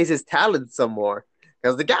showcase his talent some more.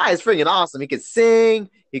 Because the guy is freaking awesome. He can sing,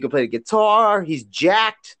 he can play the guitar, he's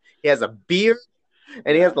jacked, he has a beard,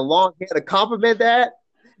 and he has Yeah. the long hair to complement that.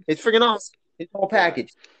 It's freaking awesome. It's all Yeah.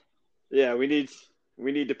 package. Yeah. We need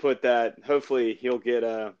to put that. Hopefully he'll get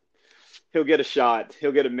a shot.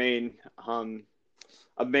 He'll get a main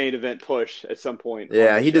event push at some point on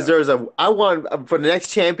Yeah, the he show. deserves a. I want for the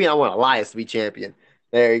next champion. I want Elias to be champion.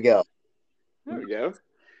 There you go. There we go.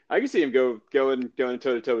 I can see him going toe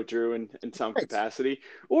to toe with Drew in some Right. capacity.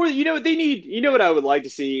 Or they need. You know what I would like to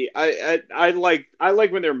see. I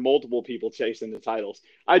like when there are multiple people chasing the titles.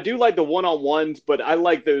 I do like the one on ones, but I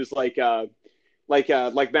like those like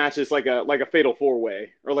matches like a fatal four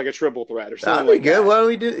way or like a triple threat or something That'd be like good. that. What do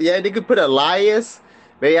we do? Yeah, they could put Elias.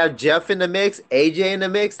 Maybe have Jeff in the mix, AJ in the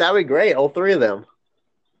mix. That'd be great. All three of them.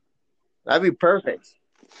 That'd be perfect.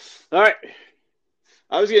 All right.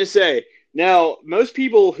 I was gonna say now most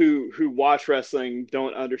people who watch wrestling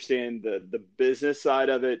don't understand the business side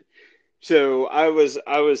of it. So I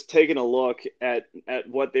was taking a look at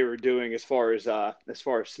what they were doing as far as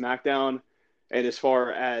SmackDown and as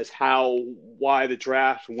far as why the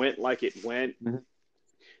draft went like it went. Mhm.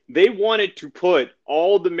 They wanted to put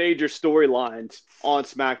all the major storylines on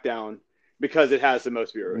SmackDown because it has the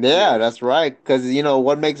most Yeah, viewers. that's right. Because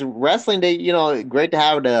what makes wrestling, great to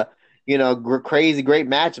have the crazy great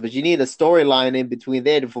match, but you need a storyline in between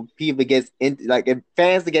there for people to get and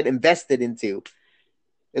fans to get invested into.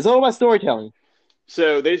 It's all about storytelling.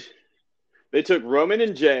 So they took Roman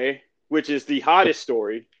and Jay, which is the hottest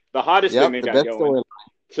story, the hottest thing Yep, they the got best going. storyline.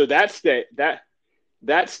 So that stayed,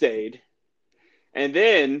 and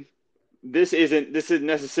then this isn't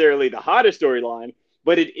necessarily the hottest storyline,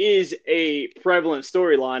 but it is a prevalent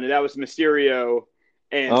storyline, and that was Mysterio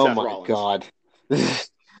and Oh Seth my Rollins. God.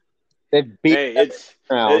 They beat Hey, that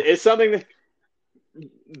around. it's something that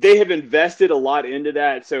they have invested a lot into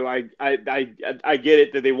that, so I get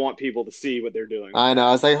it that they want people to see what they're doing with I know.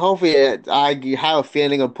 that. It's like hopefully I have a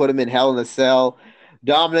feeling of put him in Hell in a Cell.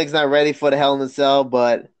 Dominic's not ready for the Hell in a Cell,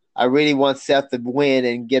 but I really want Seth to win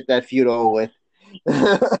and get that feud over with.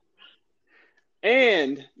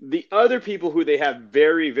 And the other people who they have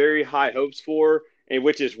very, very high hopes for, and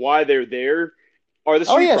which is why they're there, are the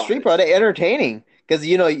Oh Street yeah, Street Profits. Profit entertaining because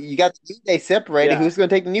you got the New Day separated. Yeah, Who's going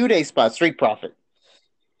to take the New Day spot? Street Profit.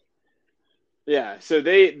 yeah. So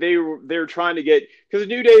they're trying to get because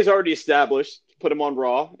the New Day is already established. Put them on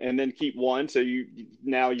Raw and then keep one. So you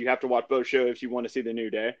have to watch both shows if you want to see the New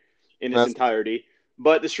Day in its That's entirety.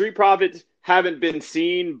 But the Street Profits haven't been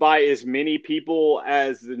seen by as many people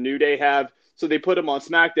as the New Day have. So they put them on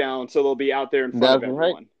SmackDown so they'll be out there in front of that's right.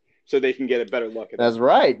 everyone so they can get a better look at That's them.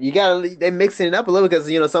 right. You got to they mixing it up a little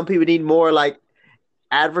because some people need more like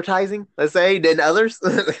advertising, let's say, than others.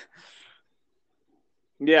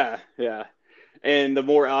 Yeah, yeah. And the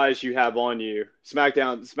more eyes you have on you,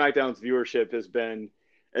 SmackDown's viewership has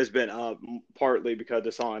been up partly because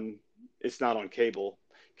it's not on cable.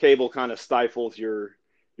 Cable kind of stifles your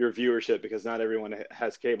viewership because not everyone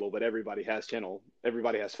has cable, but everybody has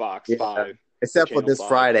Fox Yeah. 5 or Except for Channel this 5 here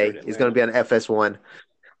Friday, in it's going to be Atlanta. on FS1.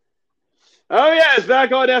 Oh yeah, it's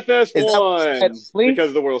back on Is that FS1 Lee? because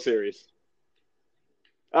of the World Series.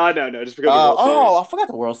 No, just because of the World Oh, I Series. forgot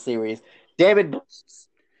the World Series. Damn it.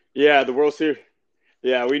 Yeah, the World Series.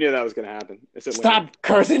 Yeah, we knew that was going to happen. It's Atlanta. Stop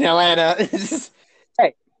cursing Atlanta.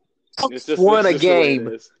 Hey, It's won a just the way it game.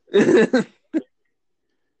 is.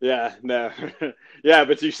 Yeah, no, yeah,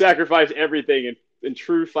 but you sacrifice everything in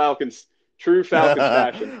true Falcons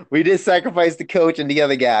fashion. We did sacrifice the coach and the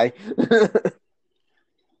other guy.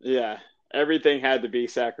 Yeah, everything had to be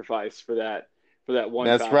sacrificed for that one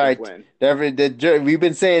That's Falcons right. win. We've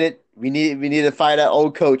been saying it. We need to fight that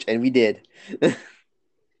old coach, and we did.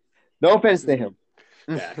 No offense to him.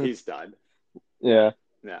 Yeah, he's done. Yeah,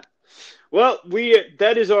 Yeah, yeah. Well,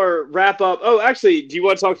 that is our wrap up. Oh, actually, do you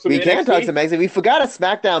want to talk some we can talk NXT? some Mexican. We forgot a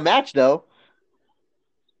SmackDown match though.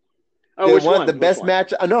 Oh, which One of the one? Which best one?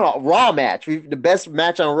 match. No, Raw match. The best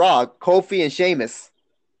match on Raw. Kofi and Sheamus.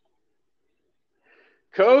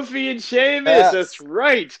 Kofi and Sheamus. That's Yes,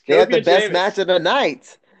 right. they had Kofi the and best match Sheamus. of the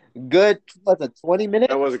night. Good. What's a 20 minute?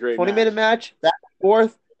 That was a great 20 minute match. match. Back and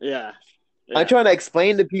forth. Yeah, I'm yeah. trying to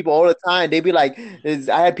explain to people all the time. They be like,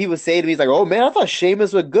 I had people say to me, "It's like, oh man, I thought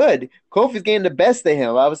Sheamus was good. Kofi's getting the best of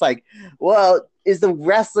him." I was like, well, is the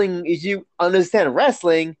wrestling? Is you understand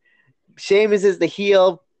wrestling? Sheamus is the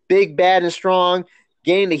heel, big, bad, and strong,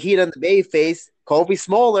 getting the heat on the bay face. Kofi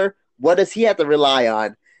smaller. What does he have to rely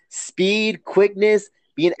on? Speed, quickness,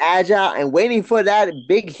 being agile, and waiting for that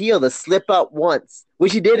big heel to slip up once,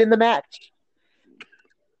 which he did in the match.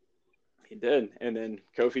 He did, and then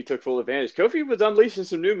Kofi took full advantage. Kofi was unleashing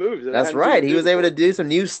some new moves that I That's hadn't seen right. him He do was able to before. do some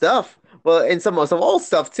new stuff. Well, and some old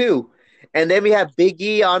stuff too. And then we have Big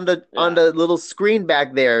E on the Yeah. little screen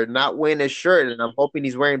back there, not wearing his shirt, and I'm hoping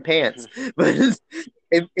he's wearing pants. But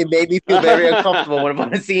it made me feel very uncomfortable when I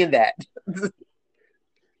was seeing that.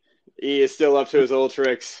 He is still up to his old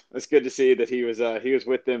tricks. It's good to see that he was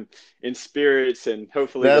with them in spirits and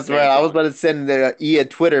hopefully with That's right. pants I was on. about to send the E a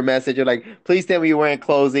Twitter message. You're like, please tell me you're wearing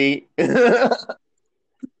clothes, E. Oh,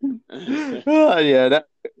 yeah,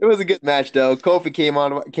 it was a good match though. Kofi came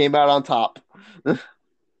out on top.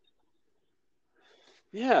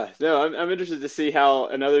 Yeah, no, I'm interested to see how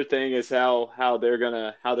another thing is how they're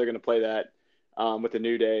gonna play that with the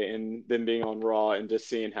New Day and them being on Raw and just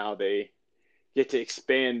seeing how they get to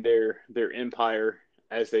expand their empire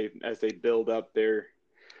as they build up their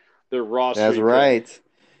Raw That's Street cred. right.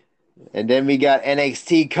 And then we got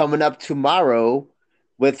NXT coming up tomorrow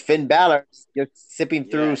with Finn Balor just sipping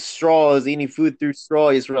through Yes. straws, eating food through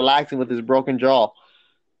straws, just relaxing with his broken jaw.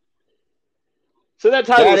 So that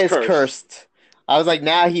title That is is cursed. cursed. I was like,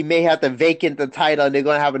 now he may have to vacant the title and they're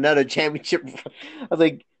going to have another championship.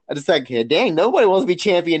 I just like, yeah, dang, nobody wants to be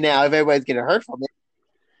champion now if everybody's getting hurt from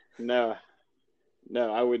No,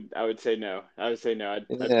 no, I would say no. I would say no. it.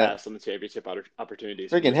 I'd Yeah, pass on the championship opportunities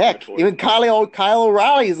from freaking this point heck. forward. Even Kyle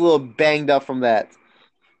O'Reilly is a little banged up from that.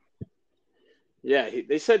 Yeah,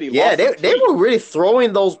 they said he Yeah, lost some they teeth. were really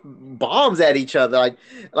throwing those bombs at each other. I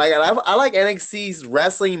like NXT's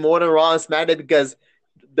wrestling more than Raw and SmackDown because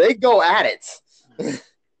they go at it.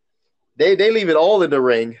 They leave it all in the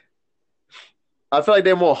ring. I feel like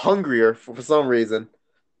they're more hungrier for some reason.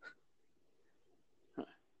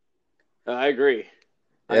 I agree.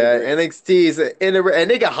 I Yeah, agree. NXT is in the, and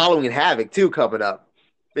they got Halloween Havoc too coming up.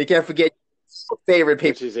 They can't forget your favorite pay.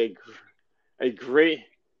 Which is a great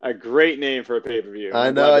a great name for a pay per view. I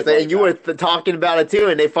I'm glad know. they brought And it you were back. talking about it too,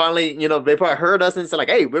 and they finally, they probably heard us and said like,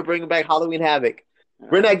 "Hey, we're bringing back Halloween Havoc."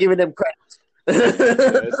 We're not giving them Yeah,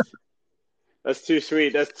 credit. that's too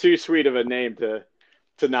sweet. That's too sweet of a name to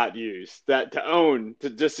not use. That to own to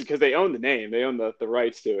just because they own the name, they own the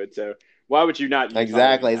rights to it. So why would you not use Halloween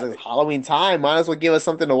Exactly. It's like Havoc? Halloween time. Might as well give us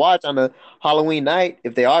something to watch on the Halloween night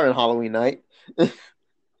if they are in Halloween night.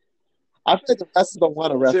 I feel like the wrestlers don't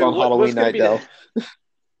want to wrestle So on what's Halloween going to night be the though.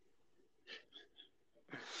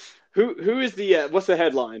 who is the what's the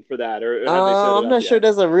headline for that, or have they set it I'm up not sure yet?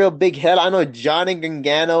 there's a real big head. I know Johnny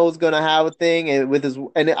Gargano is gonna have a thing, and with his,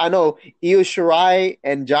 and I know Io Shirai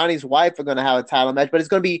and Johnny's wife are gonna have a title match, but it's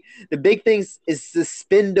gonna be the big thing is to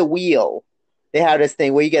spin the wheel. They have this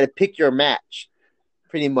thing where you got to pick your match,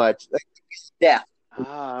 pretty much like death.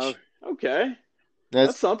 Ah, okay, That's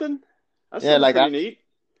that's something. That's yeah, something like pretty neat.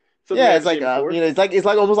 Something I yeah, it's haven't like seen before. it's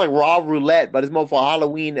like almost like Raw Roulette, but it's more for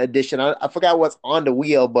Halloween edition. I forgot what's on the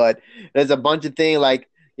wheel, but there's a bunch of things like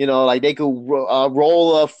like they could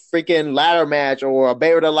roll a freaking ladder match or a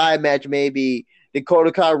buried alive match, maybe.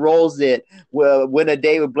 Dakota Kai rolls it, will win a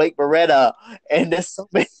day with Blake Beretta, and there's so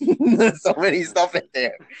many, there's so many stuff in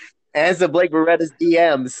there. Answer Blake Beretta's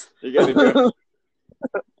DMs. You got to do.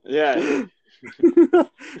 Yeah.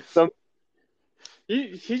 Some,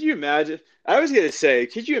 Could you imagine? I was gonna say,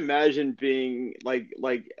 could you imagine being like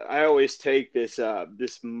I always take this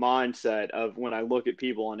mindset of when I look at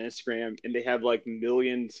people on Instagram and they have like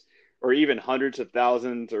millions or even hundreds of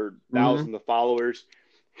thousands or Mhm. thousands of followers,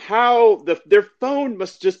 how their phone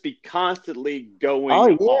must just be constantly Oh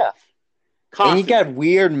going yeah, off, and you got constantly.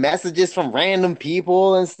 weird messages from random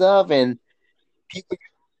people and stuff, and people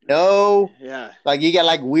know. Yeah, Like you got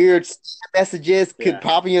like weird messages could yeah,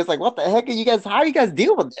 pop in. It's like, what the heck are you guys? How you guys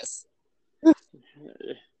deal with this?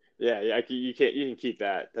 yeah. You can keep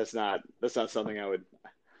that. That's not something I would.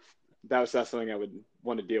 That was not something I would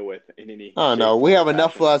want to deal with in any I don't know. shape, We form, or have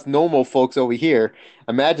enough of fashion. us normal folks over here.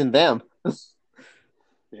 Imagine them.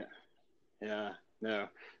 Yeah. Yeah, no,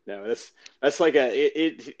 no. That's like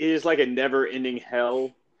it is like a never ending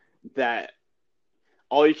hell that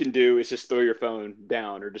all you can do is just throw your phone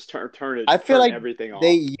down or just I feel turn like everything off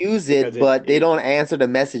they use because it, but they don't answer the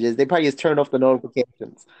messages. They probably just turn off the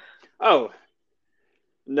notifications. oh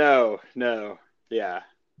no, yeah,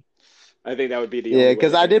 I think that would be the Yeah, only way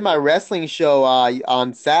because to I did handle my it. wrestling show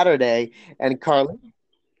on Saturday, and Carly.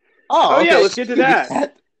 Oh Oh, yeah, okay. let's get to You do that.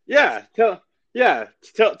 that. Yeah, tell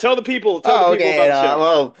the Oh, people okay. about the show.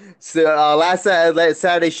 Well, so last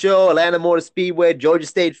Saturday show, Atlanta Motor Speedway, Georgia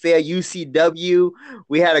State Fair, UCW.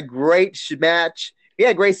 We had a great match. We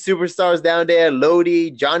had great superstars down there: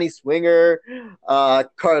 Lodi, Johnny Swinger,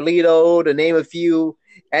 Carlito, to name a few.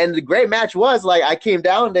 And the great match was like I came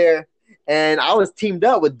down there and I was teamed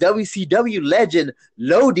up with WCW legend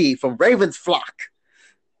Lodi from Ravens Flock.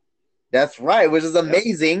 That's right, which is Yep.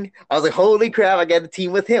 amazing. I was like, holy crap, I got to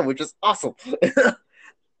team with him, which was awesome.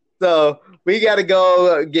 So we got to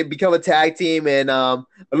go become a tag team, and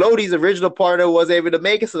Lodi's original partner was able to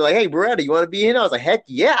make it. So like, hey, Beretta, you want to be in? I was like, heck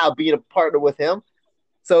yeah, I'll be a partner with him.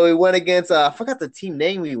 So we went against I forgot the team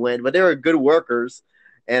name we went, but they were good workers,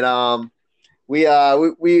 and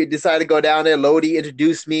we decided to go down there. Lodi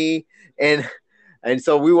introduced me, and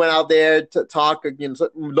so we went out there to talk again. So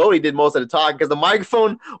Lodi did most of the talking because the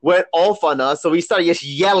microphone went off on us. So we started just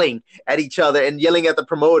yelling at each other and yelling at the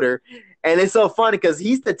promoter. And it's so funny because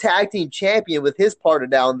he's the tag team champion with his partner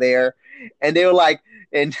down there. And they were like,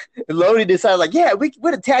 and Lodi decided, like, yeah,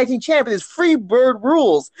 we're the tag team champion. It's free bird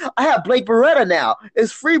rules. I have Blake Beretta now.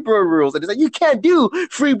 It's free bird rules. And it's like, you can't do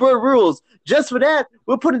free bird rules. Just for that,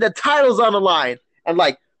 we're putting the titles on the line. And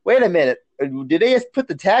like, wait a minute. Did they just put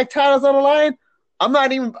the tag titles on the line? I'm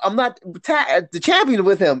not the champion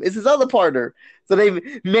with him. It's his other partner. So they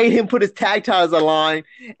made him put his tag titles on the line,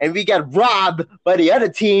 and we got robbed by the other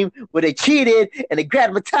team where they cheated and they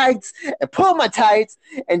grabbed my tights and pulled my tights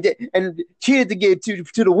and cheated to get to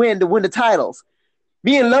the win to win the titles.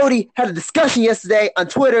 Me and Lodi had a discussion yesterday on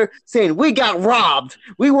Twitter saying we got robbed.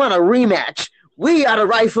 We want a rematch. We are the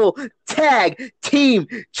rightful tag team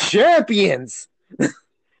champions.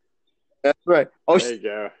 That's right. Oh, There you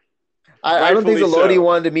go. I don't think Rightfully the Lodi so.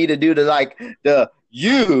 wanted me to do the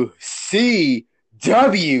UCW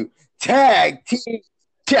tag team.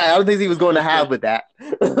 Yeah, I don't think he was going to have with that.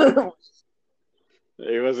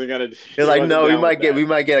 He wasn't gonna. He's He like, wasn't no, down with we that.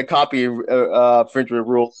 might get a copy infringement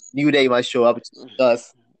rule. New Day might show up. It's just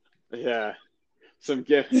us. Yeah, some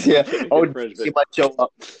Yeah. gimmick Oh, he infringement. might show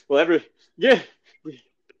up. Well, every yeah,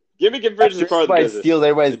 Gimmick infringement is part of the Everybody business. steals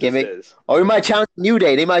everybody's It just gimmick. is. Or we might challenge New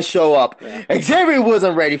Day. They might show up. Yeah. Xavier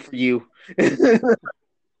wasn't ready for you. Did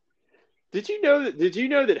you know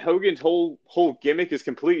that Hogan's whole gimmick is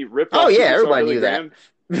completely ripped Oh off? yeah, Superstar everybody Billy knew Graham?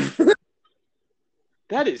 that.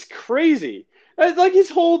 That is crazy. That's like his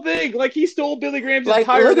whole thing. Like he stole Billy Graham's Like,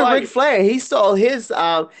 entire look at life. Ric Flair. He stole his.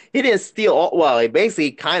 He didn't steal. Well, he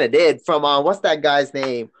basically kind of did from. What's that guy's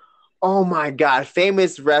name? Oh my God,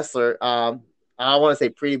 famous wrestler. I want to say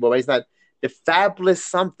Pretty Boy, but he's not. The Fabulous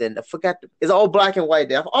something. I forgot. It's all black and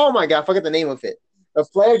white. Oh my God, I forget the name of it. The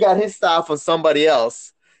Flair got his style from somebody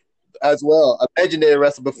else as well. A legendary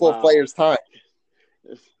wrestler before Flair's time.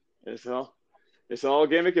 It's all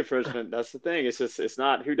gimmick infringement. That's the thing. It's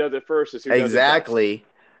not who does it first. It's who does it Exactly.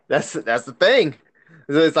 That's the thing.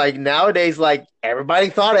 So it's like nowadays, like everybody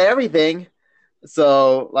thought of everything.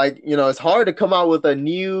 So like it's hard to come out with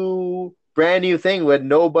a brand new thing when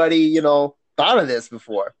nobody thought of this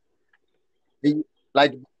before.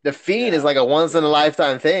 The Fiend is like a once in a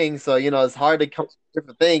lifetime thing. So it's hard to come up with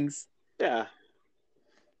different things. Yeah.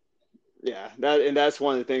 Yeah, that's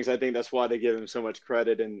one of the things. I think that's why they give him so much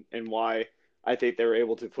credit and why I think they were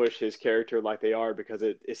able to push his character like they are, because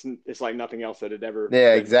it's like nothing else that had ever.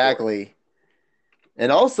 Yeah, exactly. Before.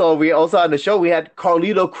 And also, we also on the show we had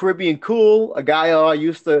Carlito Caribbean Cool, a guy I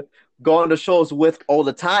used to go on the shows with all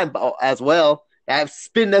the time as well. That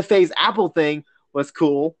spin in the face Apple thing was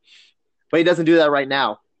cool, but he doesn't do that right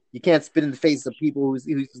now. You can't spit in the face of people who's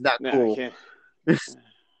not cool. You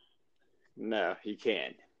no, you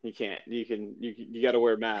can't. You can't. You got to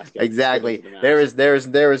wear a mask. Exactly. There is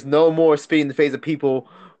no more spitting in the face of people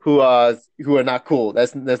who are not cool.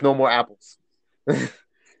 There's no more apples. Who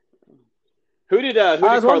did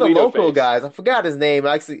one of the local face? guys. I forgot his name.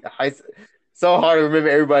 Actually, so hard to remember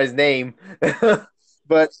everybody's name.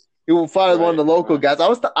 But he was one of the local guys. I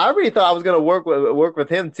really thought I was gonna work with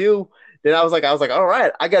him too. Then I was like, all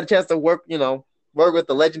right, I got a chance to work with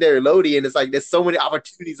the legendary Lodi, and it's like there's so many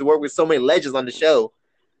opportunities to work with so many legends on the show.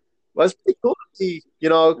 Well, it's pretty cool to see, me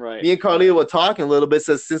and Carlito were talking a little bit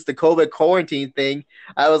since the COVID quarantine thing.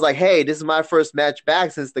 I was like, hey, this is my first match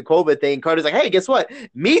back since the COVID thing. Carlito's like, hey, guess what?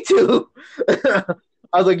 Me too. I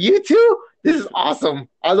was like, you too? This is awesome.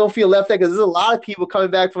 I don't feel left out because there's a lot of people coming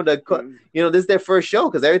back from this is their first show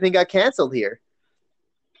because everything got canceled here.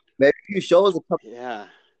 Maybe a few shows. Yeah.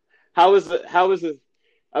 How was the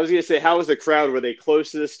I was gonna say, how was the crowd? Were they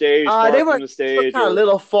close to the stage? They were from the stage, kind of a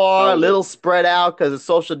little far, a little spread out because of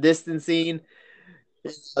social distancing.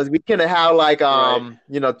 We couldn't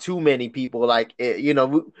have too many people.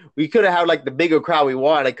 We couldn't have the bigger crowd we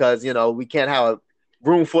wanted because we can't have a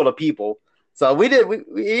room full of people. So we did.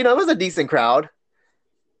 It was a decent crowd.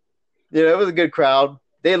 It was a good crowd.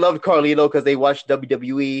 They loved Carlito because they watched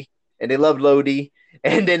WWE and they loved Lodi.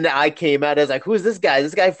 And then I came out. I was like, "Who's this guy? Is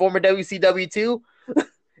this guy former WCW too?"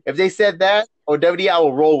 If they said that or WWE, I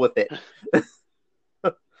will roll with it.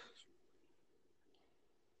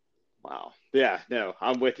 Wow. Yeah, no,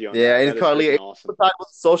 I'm with you on that. And Carlito, awesome. Talk about the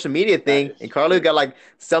social media thing, and Carlito got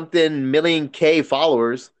something million K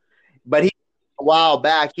followers, but a while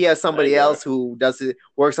back he has somebody else who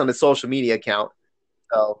works on the social media account.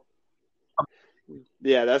 So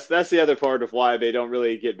yeah, that's the other part of why they don't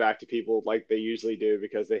really get back to people like they usually do,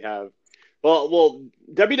 because they have well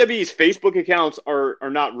WWE's Facebook accounts are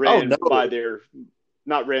not ran by the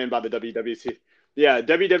WWC. Yeah,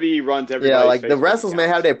 WWE runs everybody's Facebook the wrestlers may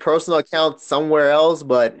have their personal account somewhere else,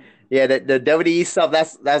 but yeah, the WWE stuff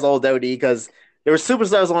that's all WWE because there were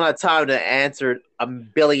superstars on that time that answered a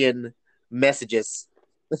billion messages.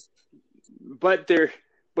 But their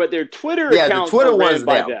Twitter accounts are ran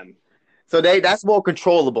by them. So that's more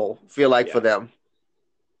controllable, feel like, for them.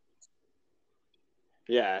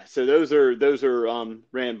 Yeah, so those are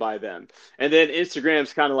ran by them. And then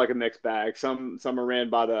Instagram's kind of like a mixed bag. Some are ran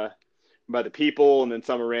by the people, and then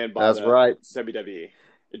some are ran by WWE.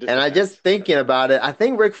 And I just thinking about it, I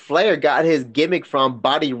think Ric Flair got his gimmick from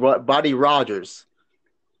Buddy Rogers.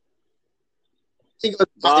 I think it was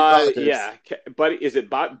Buddy Rogers. Yeah, Buddy. Is it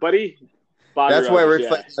Buddy? That's where Ric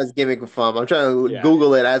Flair got his gimmick from. I'm trying to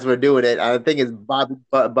Google it as we're doing it. I think it's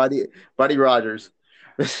Buddy Rogers.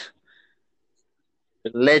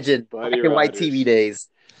 Legend, black and white TV days.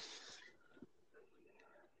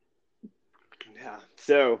 Yeah.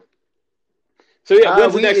 So yeah,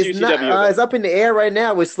 when's the next UCW? It's up in the air right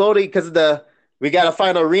now. We're slowly because we got to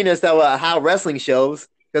find arenas that will have wrestling shows.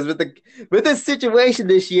 Because with this situation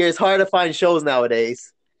this year, it's hard to find shows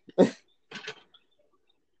nowadays. Yeah,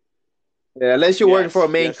 unless you're working for a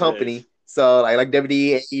main company. So like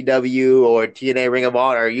WWE, AEW, or TNA, Ring of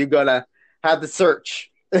Honor, you're gonna have to search.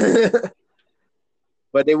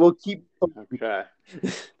 but they will keep. Okay,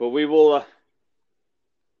 but we will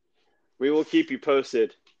keep you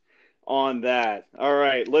posted on that. All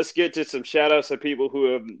right, let's get to some shout outs of people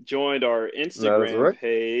who have joined our That's Instagram right.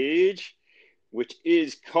 page, which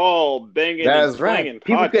is called Banging and That's right. Clanging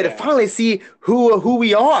People get to Podcast. finally see who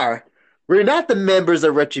we are. We're not the members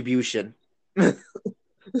of Retribution. We're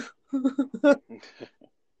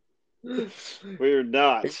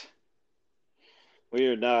not. We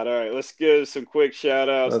are not. All right, let's give some quick shout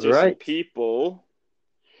outs That's to some right. people.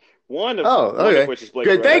 One of Okay. which is Blake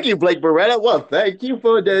Good. Thank Beretta. you, Blake Beretta. Well, thank you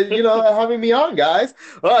for having me on, guys.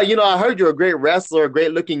 I heard you're a great wrestler, a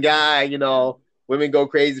great looking guy. Women go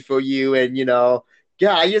crazy for you, and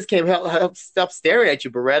yeah, I just can't help stop staring at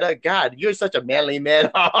you, Beretta. God, you're such a manly man.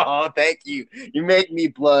 Oh, thank you. You make me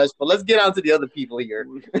blush. But let's get on to the other people here.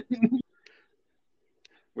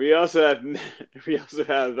 We also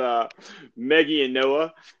have Meggie and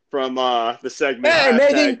Noah from the segment Hey,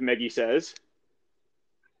 Meggie. Meggie Says.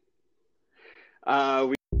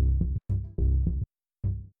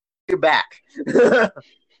 You're back.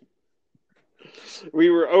 We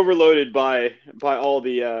were overloaded by all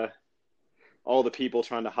the people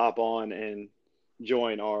trying to hop on and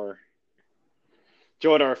join our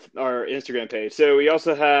Instagram page. So we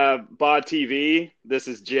also have Bod TV. This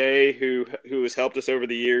is Jay who has helped us over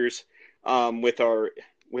the years with our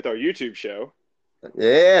YouTube show.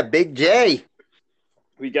 Yeah, Big J.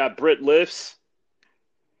 We got Britt Lifts.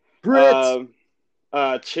 Britt.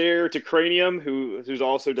 Chair to Cranium, who's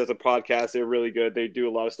also does a podcast. They're really good. They do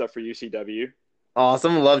a lot of stuff for UCW.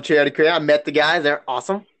 Awesome. Love Chair to Cranium. I met the guys. They're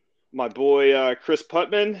awesome. My boy Chris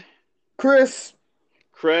Putman. Chris.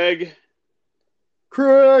 Craig.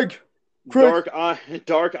 Dark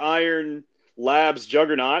Iron Labs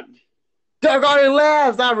Juggernaut. Dark Iron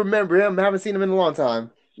Labs. I remember him. I haven't seen him in a long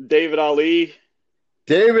time. David Ali.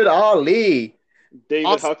 David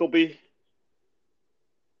awesome. Huckleby.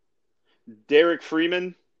 Derek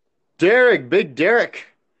Freeman. Big Derek.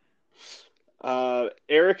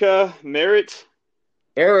 Erica Merritt.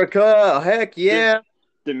 Heck yeah.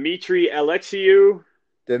 Dimitri Alexiou.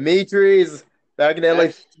 Dimitri's back in the LA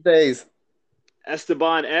days.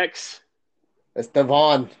 Esteban X.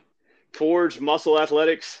 Esteban. Forge Muscle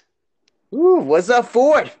Athletics. Ooh, what's up,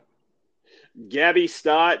 Ford? Gabby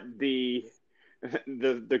Stott, the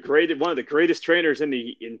great one of the greatest trainers in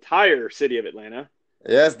the entire city of Atlanta.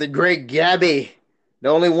 Yes, the great Gabby. The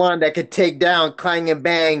only one that could take down Clang and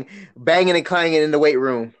Bang, banging and clanging in the weight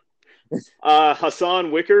room.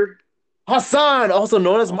 Hassan Wicker. Hassan, also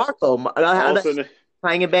known as Marco.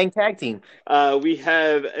 Clang and Bang tag team. We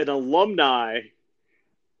have an alumni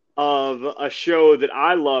of a show that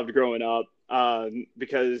I loved growing up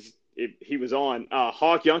because he was on.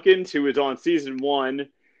 Hawk Yunkins, who was on season 1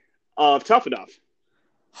 of Tough Enough.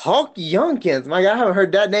 Hawk Yunkins. My God, I haven't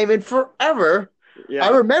heard that name in forever. Yeah, I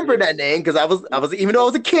remember that name because I was even though I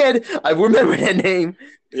was a kid, I remember that name.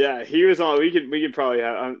 Yeah, he was on. We could probably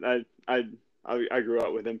have. I grew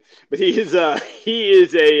up with him, but he is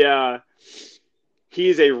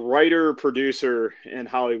a writer producer in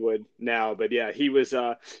Hollywood now. But yeah, he was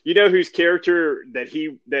whose character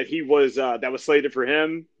that was slated for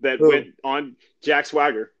him went on Jack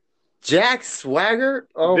Swagger. Jack Swagger.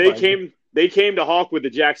 Oh, they came to Hawk with the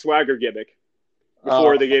Jack Swagger gimmick.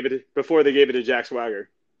 Before they gave it to Jack Swagger.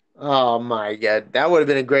 Oh my God, that would have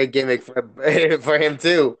been a great gimmick for him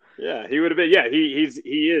too. Yeah, he would have been. Yeah, he's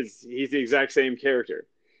the exact same character.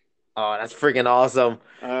 Oh, that's freaking awesome.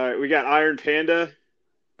 We got Iron Panda.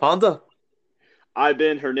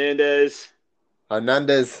 Iben Hernandez.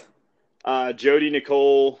 Jody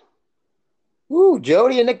Nicole. Ooh,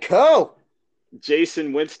 Jody and Nicole.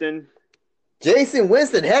 Jason Winston.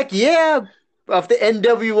 Heck yeah. Of the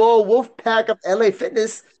NWO Wolfpack of LA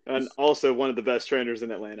Fitness. And also one of the best trainers in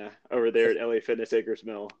Atlanta over there at LA Fitness Acres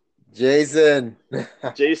Mill. Justin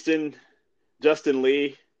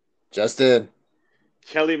Lee.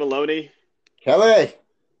 Kelly Maloney.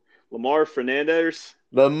 Lamar Fernandez.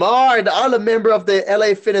 The other member of the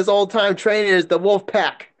LA Fitness all-time trainers, the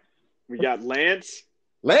Wolfpack. We got Lance,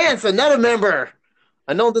 another member.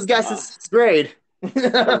 I know this guy since 6th grade.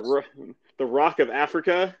 the Rock of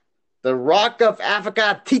Africa. The Rock of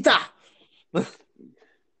Africa, Tita.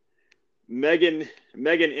 Megan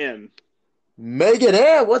M. Megan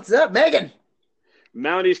M. What's up, Megan?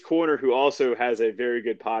 Mounties Corner, who also has a very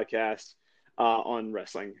good podcast on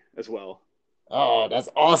wrestling as well. Oh, that's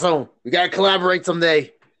awesome. We got to collaborate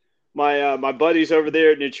someday. My buddies over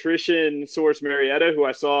there at Nutrition Source Marietta, who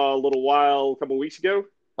I saw a couple weeks ago.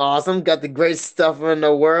 Awesome. Got the great stuff in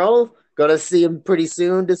the world. Gonna see him pretty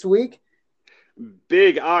soon this week.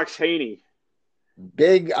 Big Ox Haney.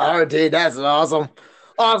 Big RD, that's awesome.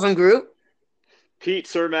 Awesome group. Pete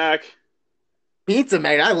Cermak, Pizza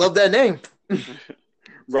Man. I love that name.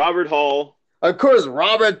 Robert Hall. Of course,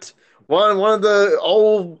 Robert, one of the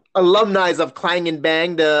old alumni of Clang and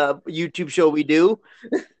Bang, the YouTube show we do.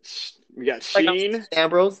 We got Like Sheen.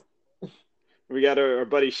 Ambrose. We got our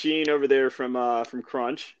buddy Sheen over there from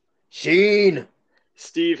Crunch. Sheen.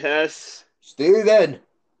 Steve Hess. Steven.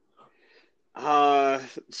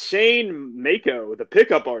 Shane Mako, the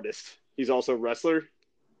pickup artist. He's also a wrestler.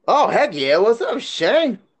 Oh, heck yeah. What's up,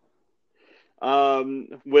 Shane?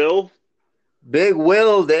 Will. Big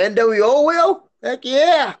Will, the NWO Will? Heck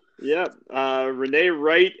yeah. Yep. Renee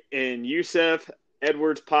Wright and Yusef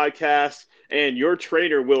Edwards podcast, and your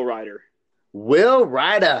trainer, Will Ryder. Will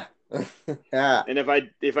Ryder. Yeah. And if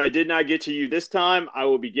I did not get to you this time, I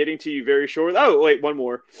will be getting to you very shortly. Oh, wait, one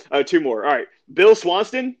more. Two more. All right. Bill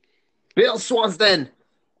Swanston. Bill Swanston.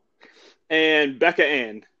 And Becca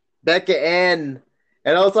Ann. Becca Ann.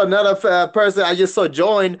 And also another person I just saw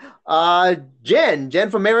join, Jen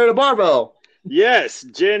from Marietta Barbell. Yes,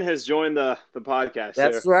 Jen has joined the podcast.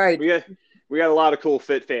 That's right. We got a lot of cool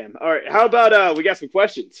Fit fam. All right, how about we got some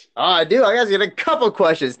questions? Oh, I do. I got a couple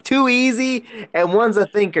questions. Two easy and one's a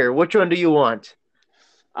thinker. Which one do you want?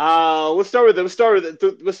 Let's start with a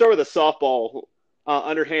softball,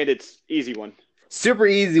 underhanded, easy one. Super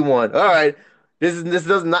easy one. All right. This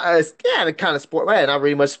does not kind of sport. Well, not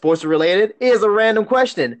really much sports related. Here's a random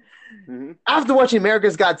question. Mm-hmm. After watching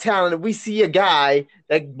America's Got Talent, we see a guy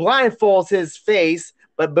that blindfolds his face,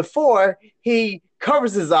 but before he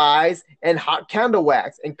covers his eyes and hot candle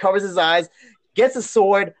wax and covers his eyes, gets a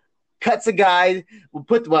sword, cuts a guy,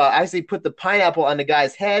 put the pineapple on the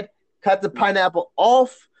guy's head, cut the pineapple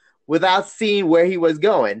off without seeing where he was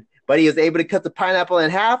going, but he was able to cut the pineapple in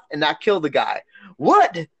half and not kill the guy.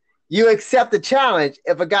 Would you accept the challenge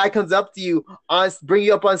if a guy comes up to you, bring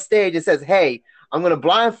you up on stage and says, hey, I'm going to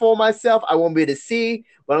blindfold myself, I won't be able to see,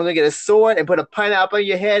 but I'm going to get a sword and put a pineapple on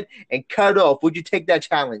your head and cut it off. Would you take that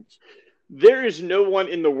challenge? There is no one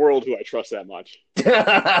in the world who I trust that much.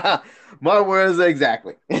 My words,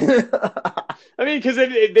 exactly. I mean, because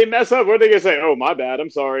if they mess up, what are they going to say? Oh, my bad, I'm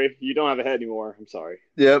sorry. You don't have a head anymore. I'm sorry.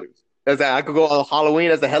 Yep. I could go on Halloween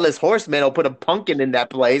as a headless horseman. I'll put a pumpkin in that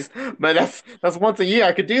place. But that's once a year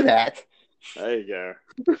I could do that. There you go.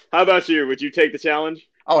 How about you? Would you take the challenge?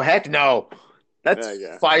 Oh, heck no.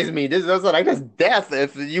 That flies me. That's death.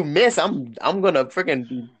 If you miss, I'm gonna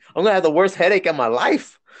have the worst headache of my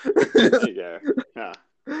life. There you go. Yeah.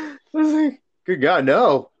 Good God,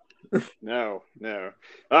 no. No. All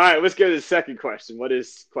right, let's go to the second question. What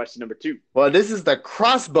is question number 2? Well, this is the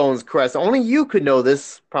Crossbones crest. Only you could know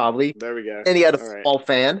this, probably. There we go. Any other football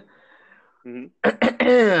fan.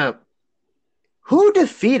 Mm-hmm. Who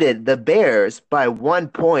defeated the Bears by 1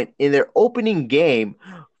 point in their opening game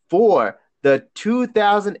for the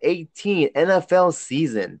 2018 NFL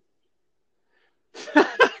season?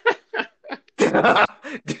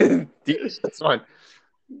 This one.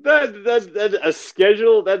 That a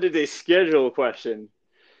schedule. That is a schedule question.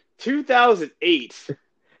 2008.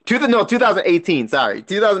 2018. Sorry,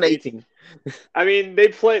 2018. I mean, they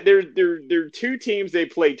play. They're two teams. They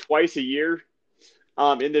play twice a year,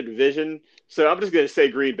 in the division. So I'm just gonna say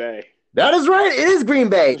Green Bay. That is right. It is Green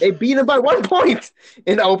Bay. They beat them by 1 point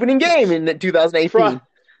in the opening game in 2018.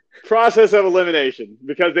 Process of elimination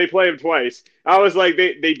because they play them twice. I was like,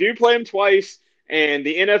 they do play them twice, and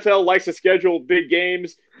the NFL likes to schedule big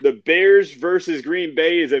games. The Bears versus Green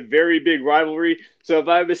Bay is a very big rivalry. So if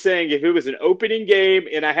I was saying if it was an opening game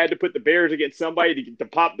and I had to put the Bears against somebody to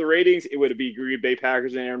pop the ratings, it would be Green Bay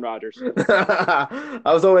Packers and Aaron Rodgers. I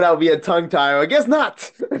was hoping that would be a tongue tie. I guess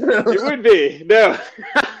not. It would be. No.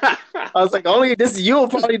 I was like, only this you'll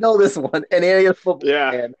probably know this one. And any other football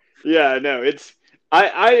fan. Yeah, no, it's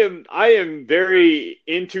I am very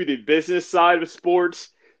into the business side of sports.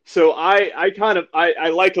 So I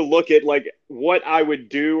like to look at like what I would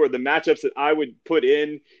do or the matchups that I would put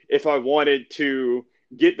in if I wanted to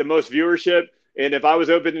get the most viewership. And if I was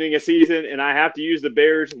opening a season and I have to use the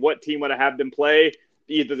Bears, what team would I have them play?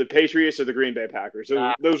 Either the Patriots or the Green Bay Packers.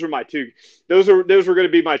 So those were my two. Those were going to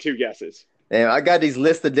be my two guesses. Damn, I got these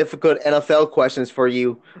list of difficult NFL questions for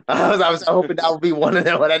you. I was hoping that would be one of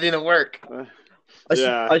them, but that didn't work.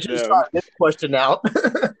 I should start this question out.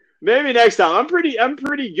 Maybe next time. I'm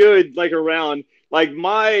pretty good like around like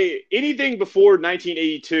anything before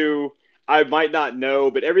 1982 I might not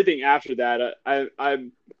know, but everything after that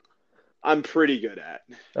I'm pretty good at.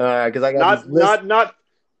 All right, because I got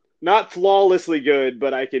not flawlessly good,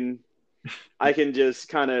 but I can I can just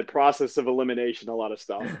kind of process of elimination a lot of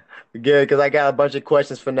stuff. Good, because I got a bunch of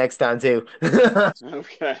questions for next time too.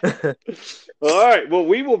 Okay. All right. Well,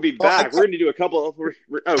 we will be back. We're going to do a couple of.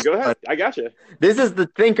 Oh, go ahead. I got you. This is the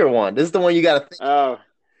thinker one. This is the one you got to think. Oh,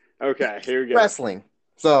 okay. Here we go. Wrestling.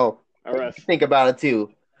 So All right. think about it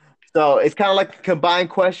too. So it's kind of like a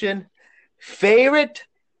combined question. Favorite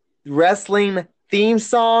wrestling theme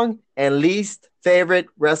song and least favorite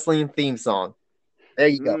wrestling theme song. There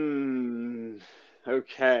you go.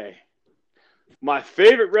 Okay. My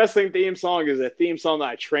favorite wrestling theme song is a theme song that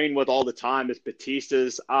I train with all the time. It's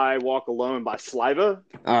Batista's I Walk Alone by Sliva.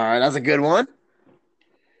 All right, that's a good one.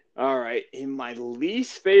 All right. And my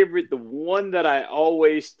least favorite, the one that I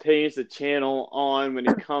always change the channel on when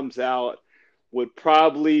it comes out, would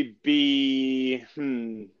probably be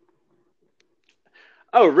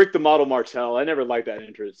Rick the Model Martel. I never liked that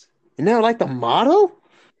entrance. You never like the model?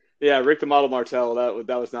 Yeah, Rick the Model Martel.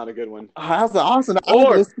 That was not a good one. Oh, that was awesome.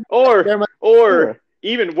 Or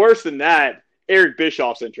even worse than that, Eric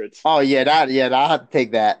Bischoff's entrance. Oh yeah, I'll have to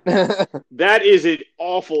take that. That is an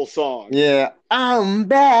awful song. Yeah, I'm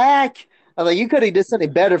back. I was like, you could have did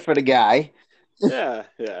something better for the guy. Yeah.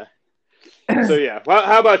 So yeah, well,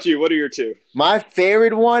 how about you? What are your two? My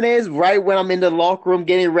favorite one is right when I'm in the locker room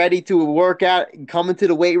getting ready to work out and coming to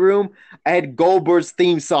the weight room. I had Goldberg's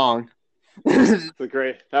theme song. That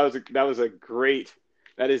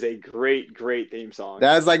is a great theme song.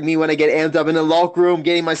 That's like me when I get amped up in the locker room,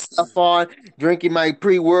 getting my stuff on, drinking my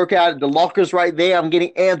pre-workout. The locker's right there. I'm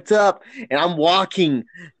getting amped up, and I'm walking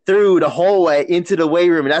through the hallway into the weight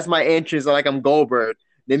room, and that's my entrance. Like I'm Goldberg.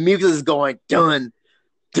 The music is going dun,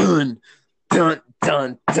 dun, dun,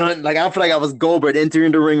 dun, dun. Like I feel like I was Goldberg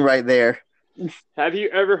entering the ring right there. Have you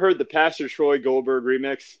ever heard the Pastor Troy Goldberg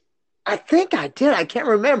remix? I think I did. I can't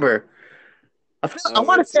remember. I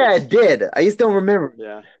want to say I did. I just don't remember.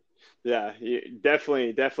 Yeah. You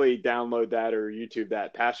definitely download that or YouTube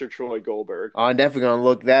that. Pastor Troy Goldberg. Oh, I'm definitely gonna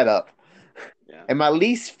look that up. Yeah. And my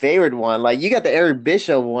least favorite one, like you got the Eric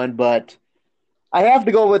Bischoff one, but I have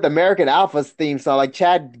to go with American Alpha's theme song, like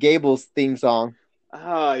Chad Gable's theme song.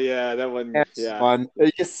 Oh yeah, that one. That's fun.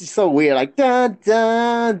 It's just so weird, like dun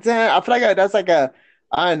dun dun. I feel like that's like a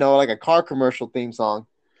car commercial theme song.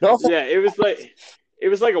 Yeah, it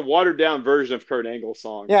was like a watered down version of Kurt Angle's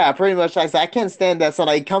song. Yeah, pretty much. I can't stand that song.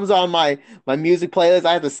 Like, it comes on my music playlist.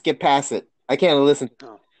 I have to skip past it. I can't listen.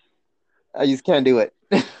 I just can't do it.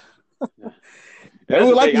 Yeah,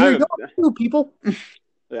 like to people.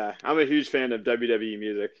 Yeah, I'm a huge fan of WWE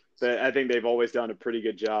music. I think they've always done a pretty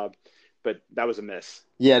good job, but that was a miss.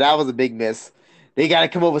 Yeah, that was a big miss. They got to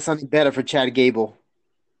come up with something better for Chad Gable.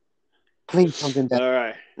 Please, something better. All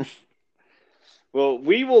right. Well,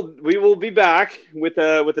 we will be back with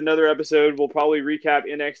another episode. We'll probably recap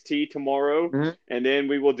NXT tomorrow, and then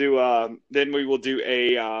we will do a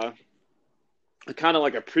kind of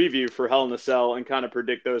like a preview for Hell in a Cell and kind of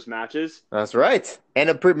predict those matches. That's right,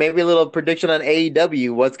 and maybe a little prediction on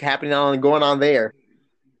AEW, what's happening going on there.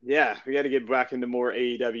 Yeah, we got to get back into more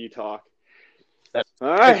AEW talk. All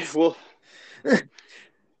right,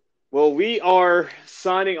 well, we are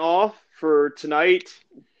signing off for tonight.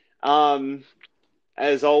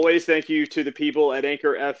 As always, thank you to the people at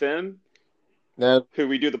Anchor FM who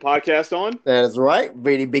we do the podcast on. That is right.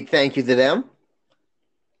 Really big thank you to them.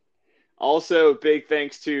 Also, big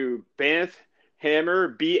thanks to Banff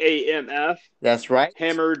Hammer, BAMF. That's right.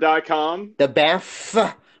 Hammer.com. The Banff,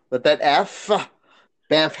 with that F,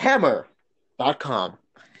 BanffHammer.com.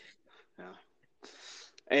 Yeah.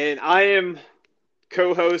 And I am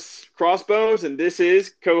co-host Crossbones, and this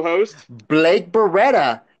is co-host Blake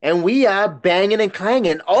Beretta. And we are banging and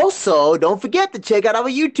clanging. Also, don't forget to check out our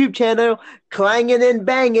YouTube channel, Clanging and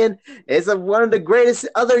Banging. It's one of the greatest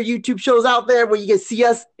other YouTube shows out there where you can see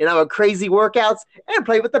us in our crazy workouts and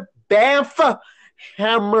play with the Banff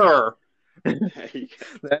Hammer.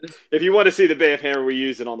 If you want to see the Banff Hammer, we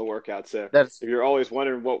use it on the workouts. So if you're always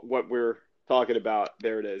wondering what we're talking about,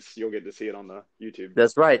 there it is. You'll get to see it on the YouTube.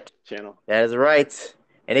 That's right. Channel. That is right.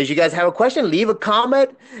 And if you guys have a question, leave a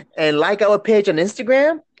comment and like our page on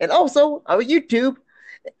Instagram and also our YouTube.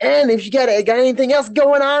 And if you got anything else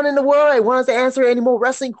going on in the world and want us to answer any more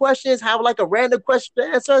wrestling questions, have like a random question to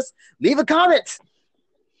answer us, leave a comment.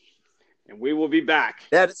 And we will be back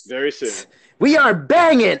very soon. We are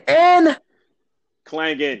banging and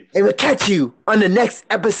clanging. And we'll catch you on the next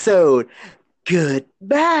episode.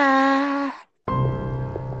 Goodbye.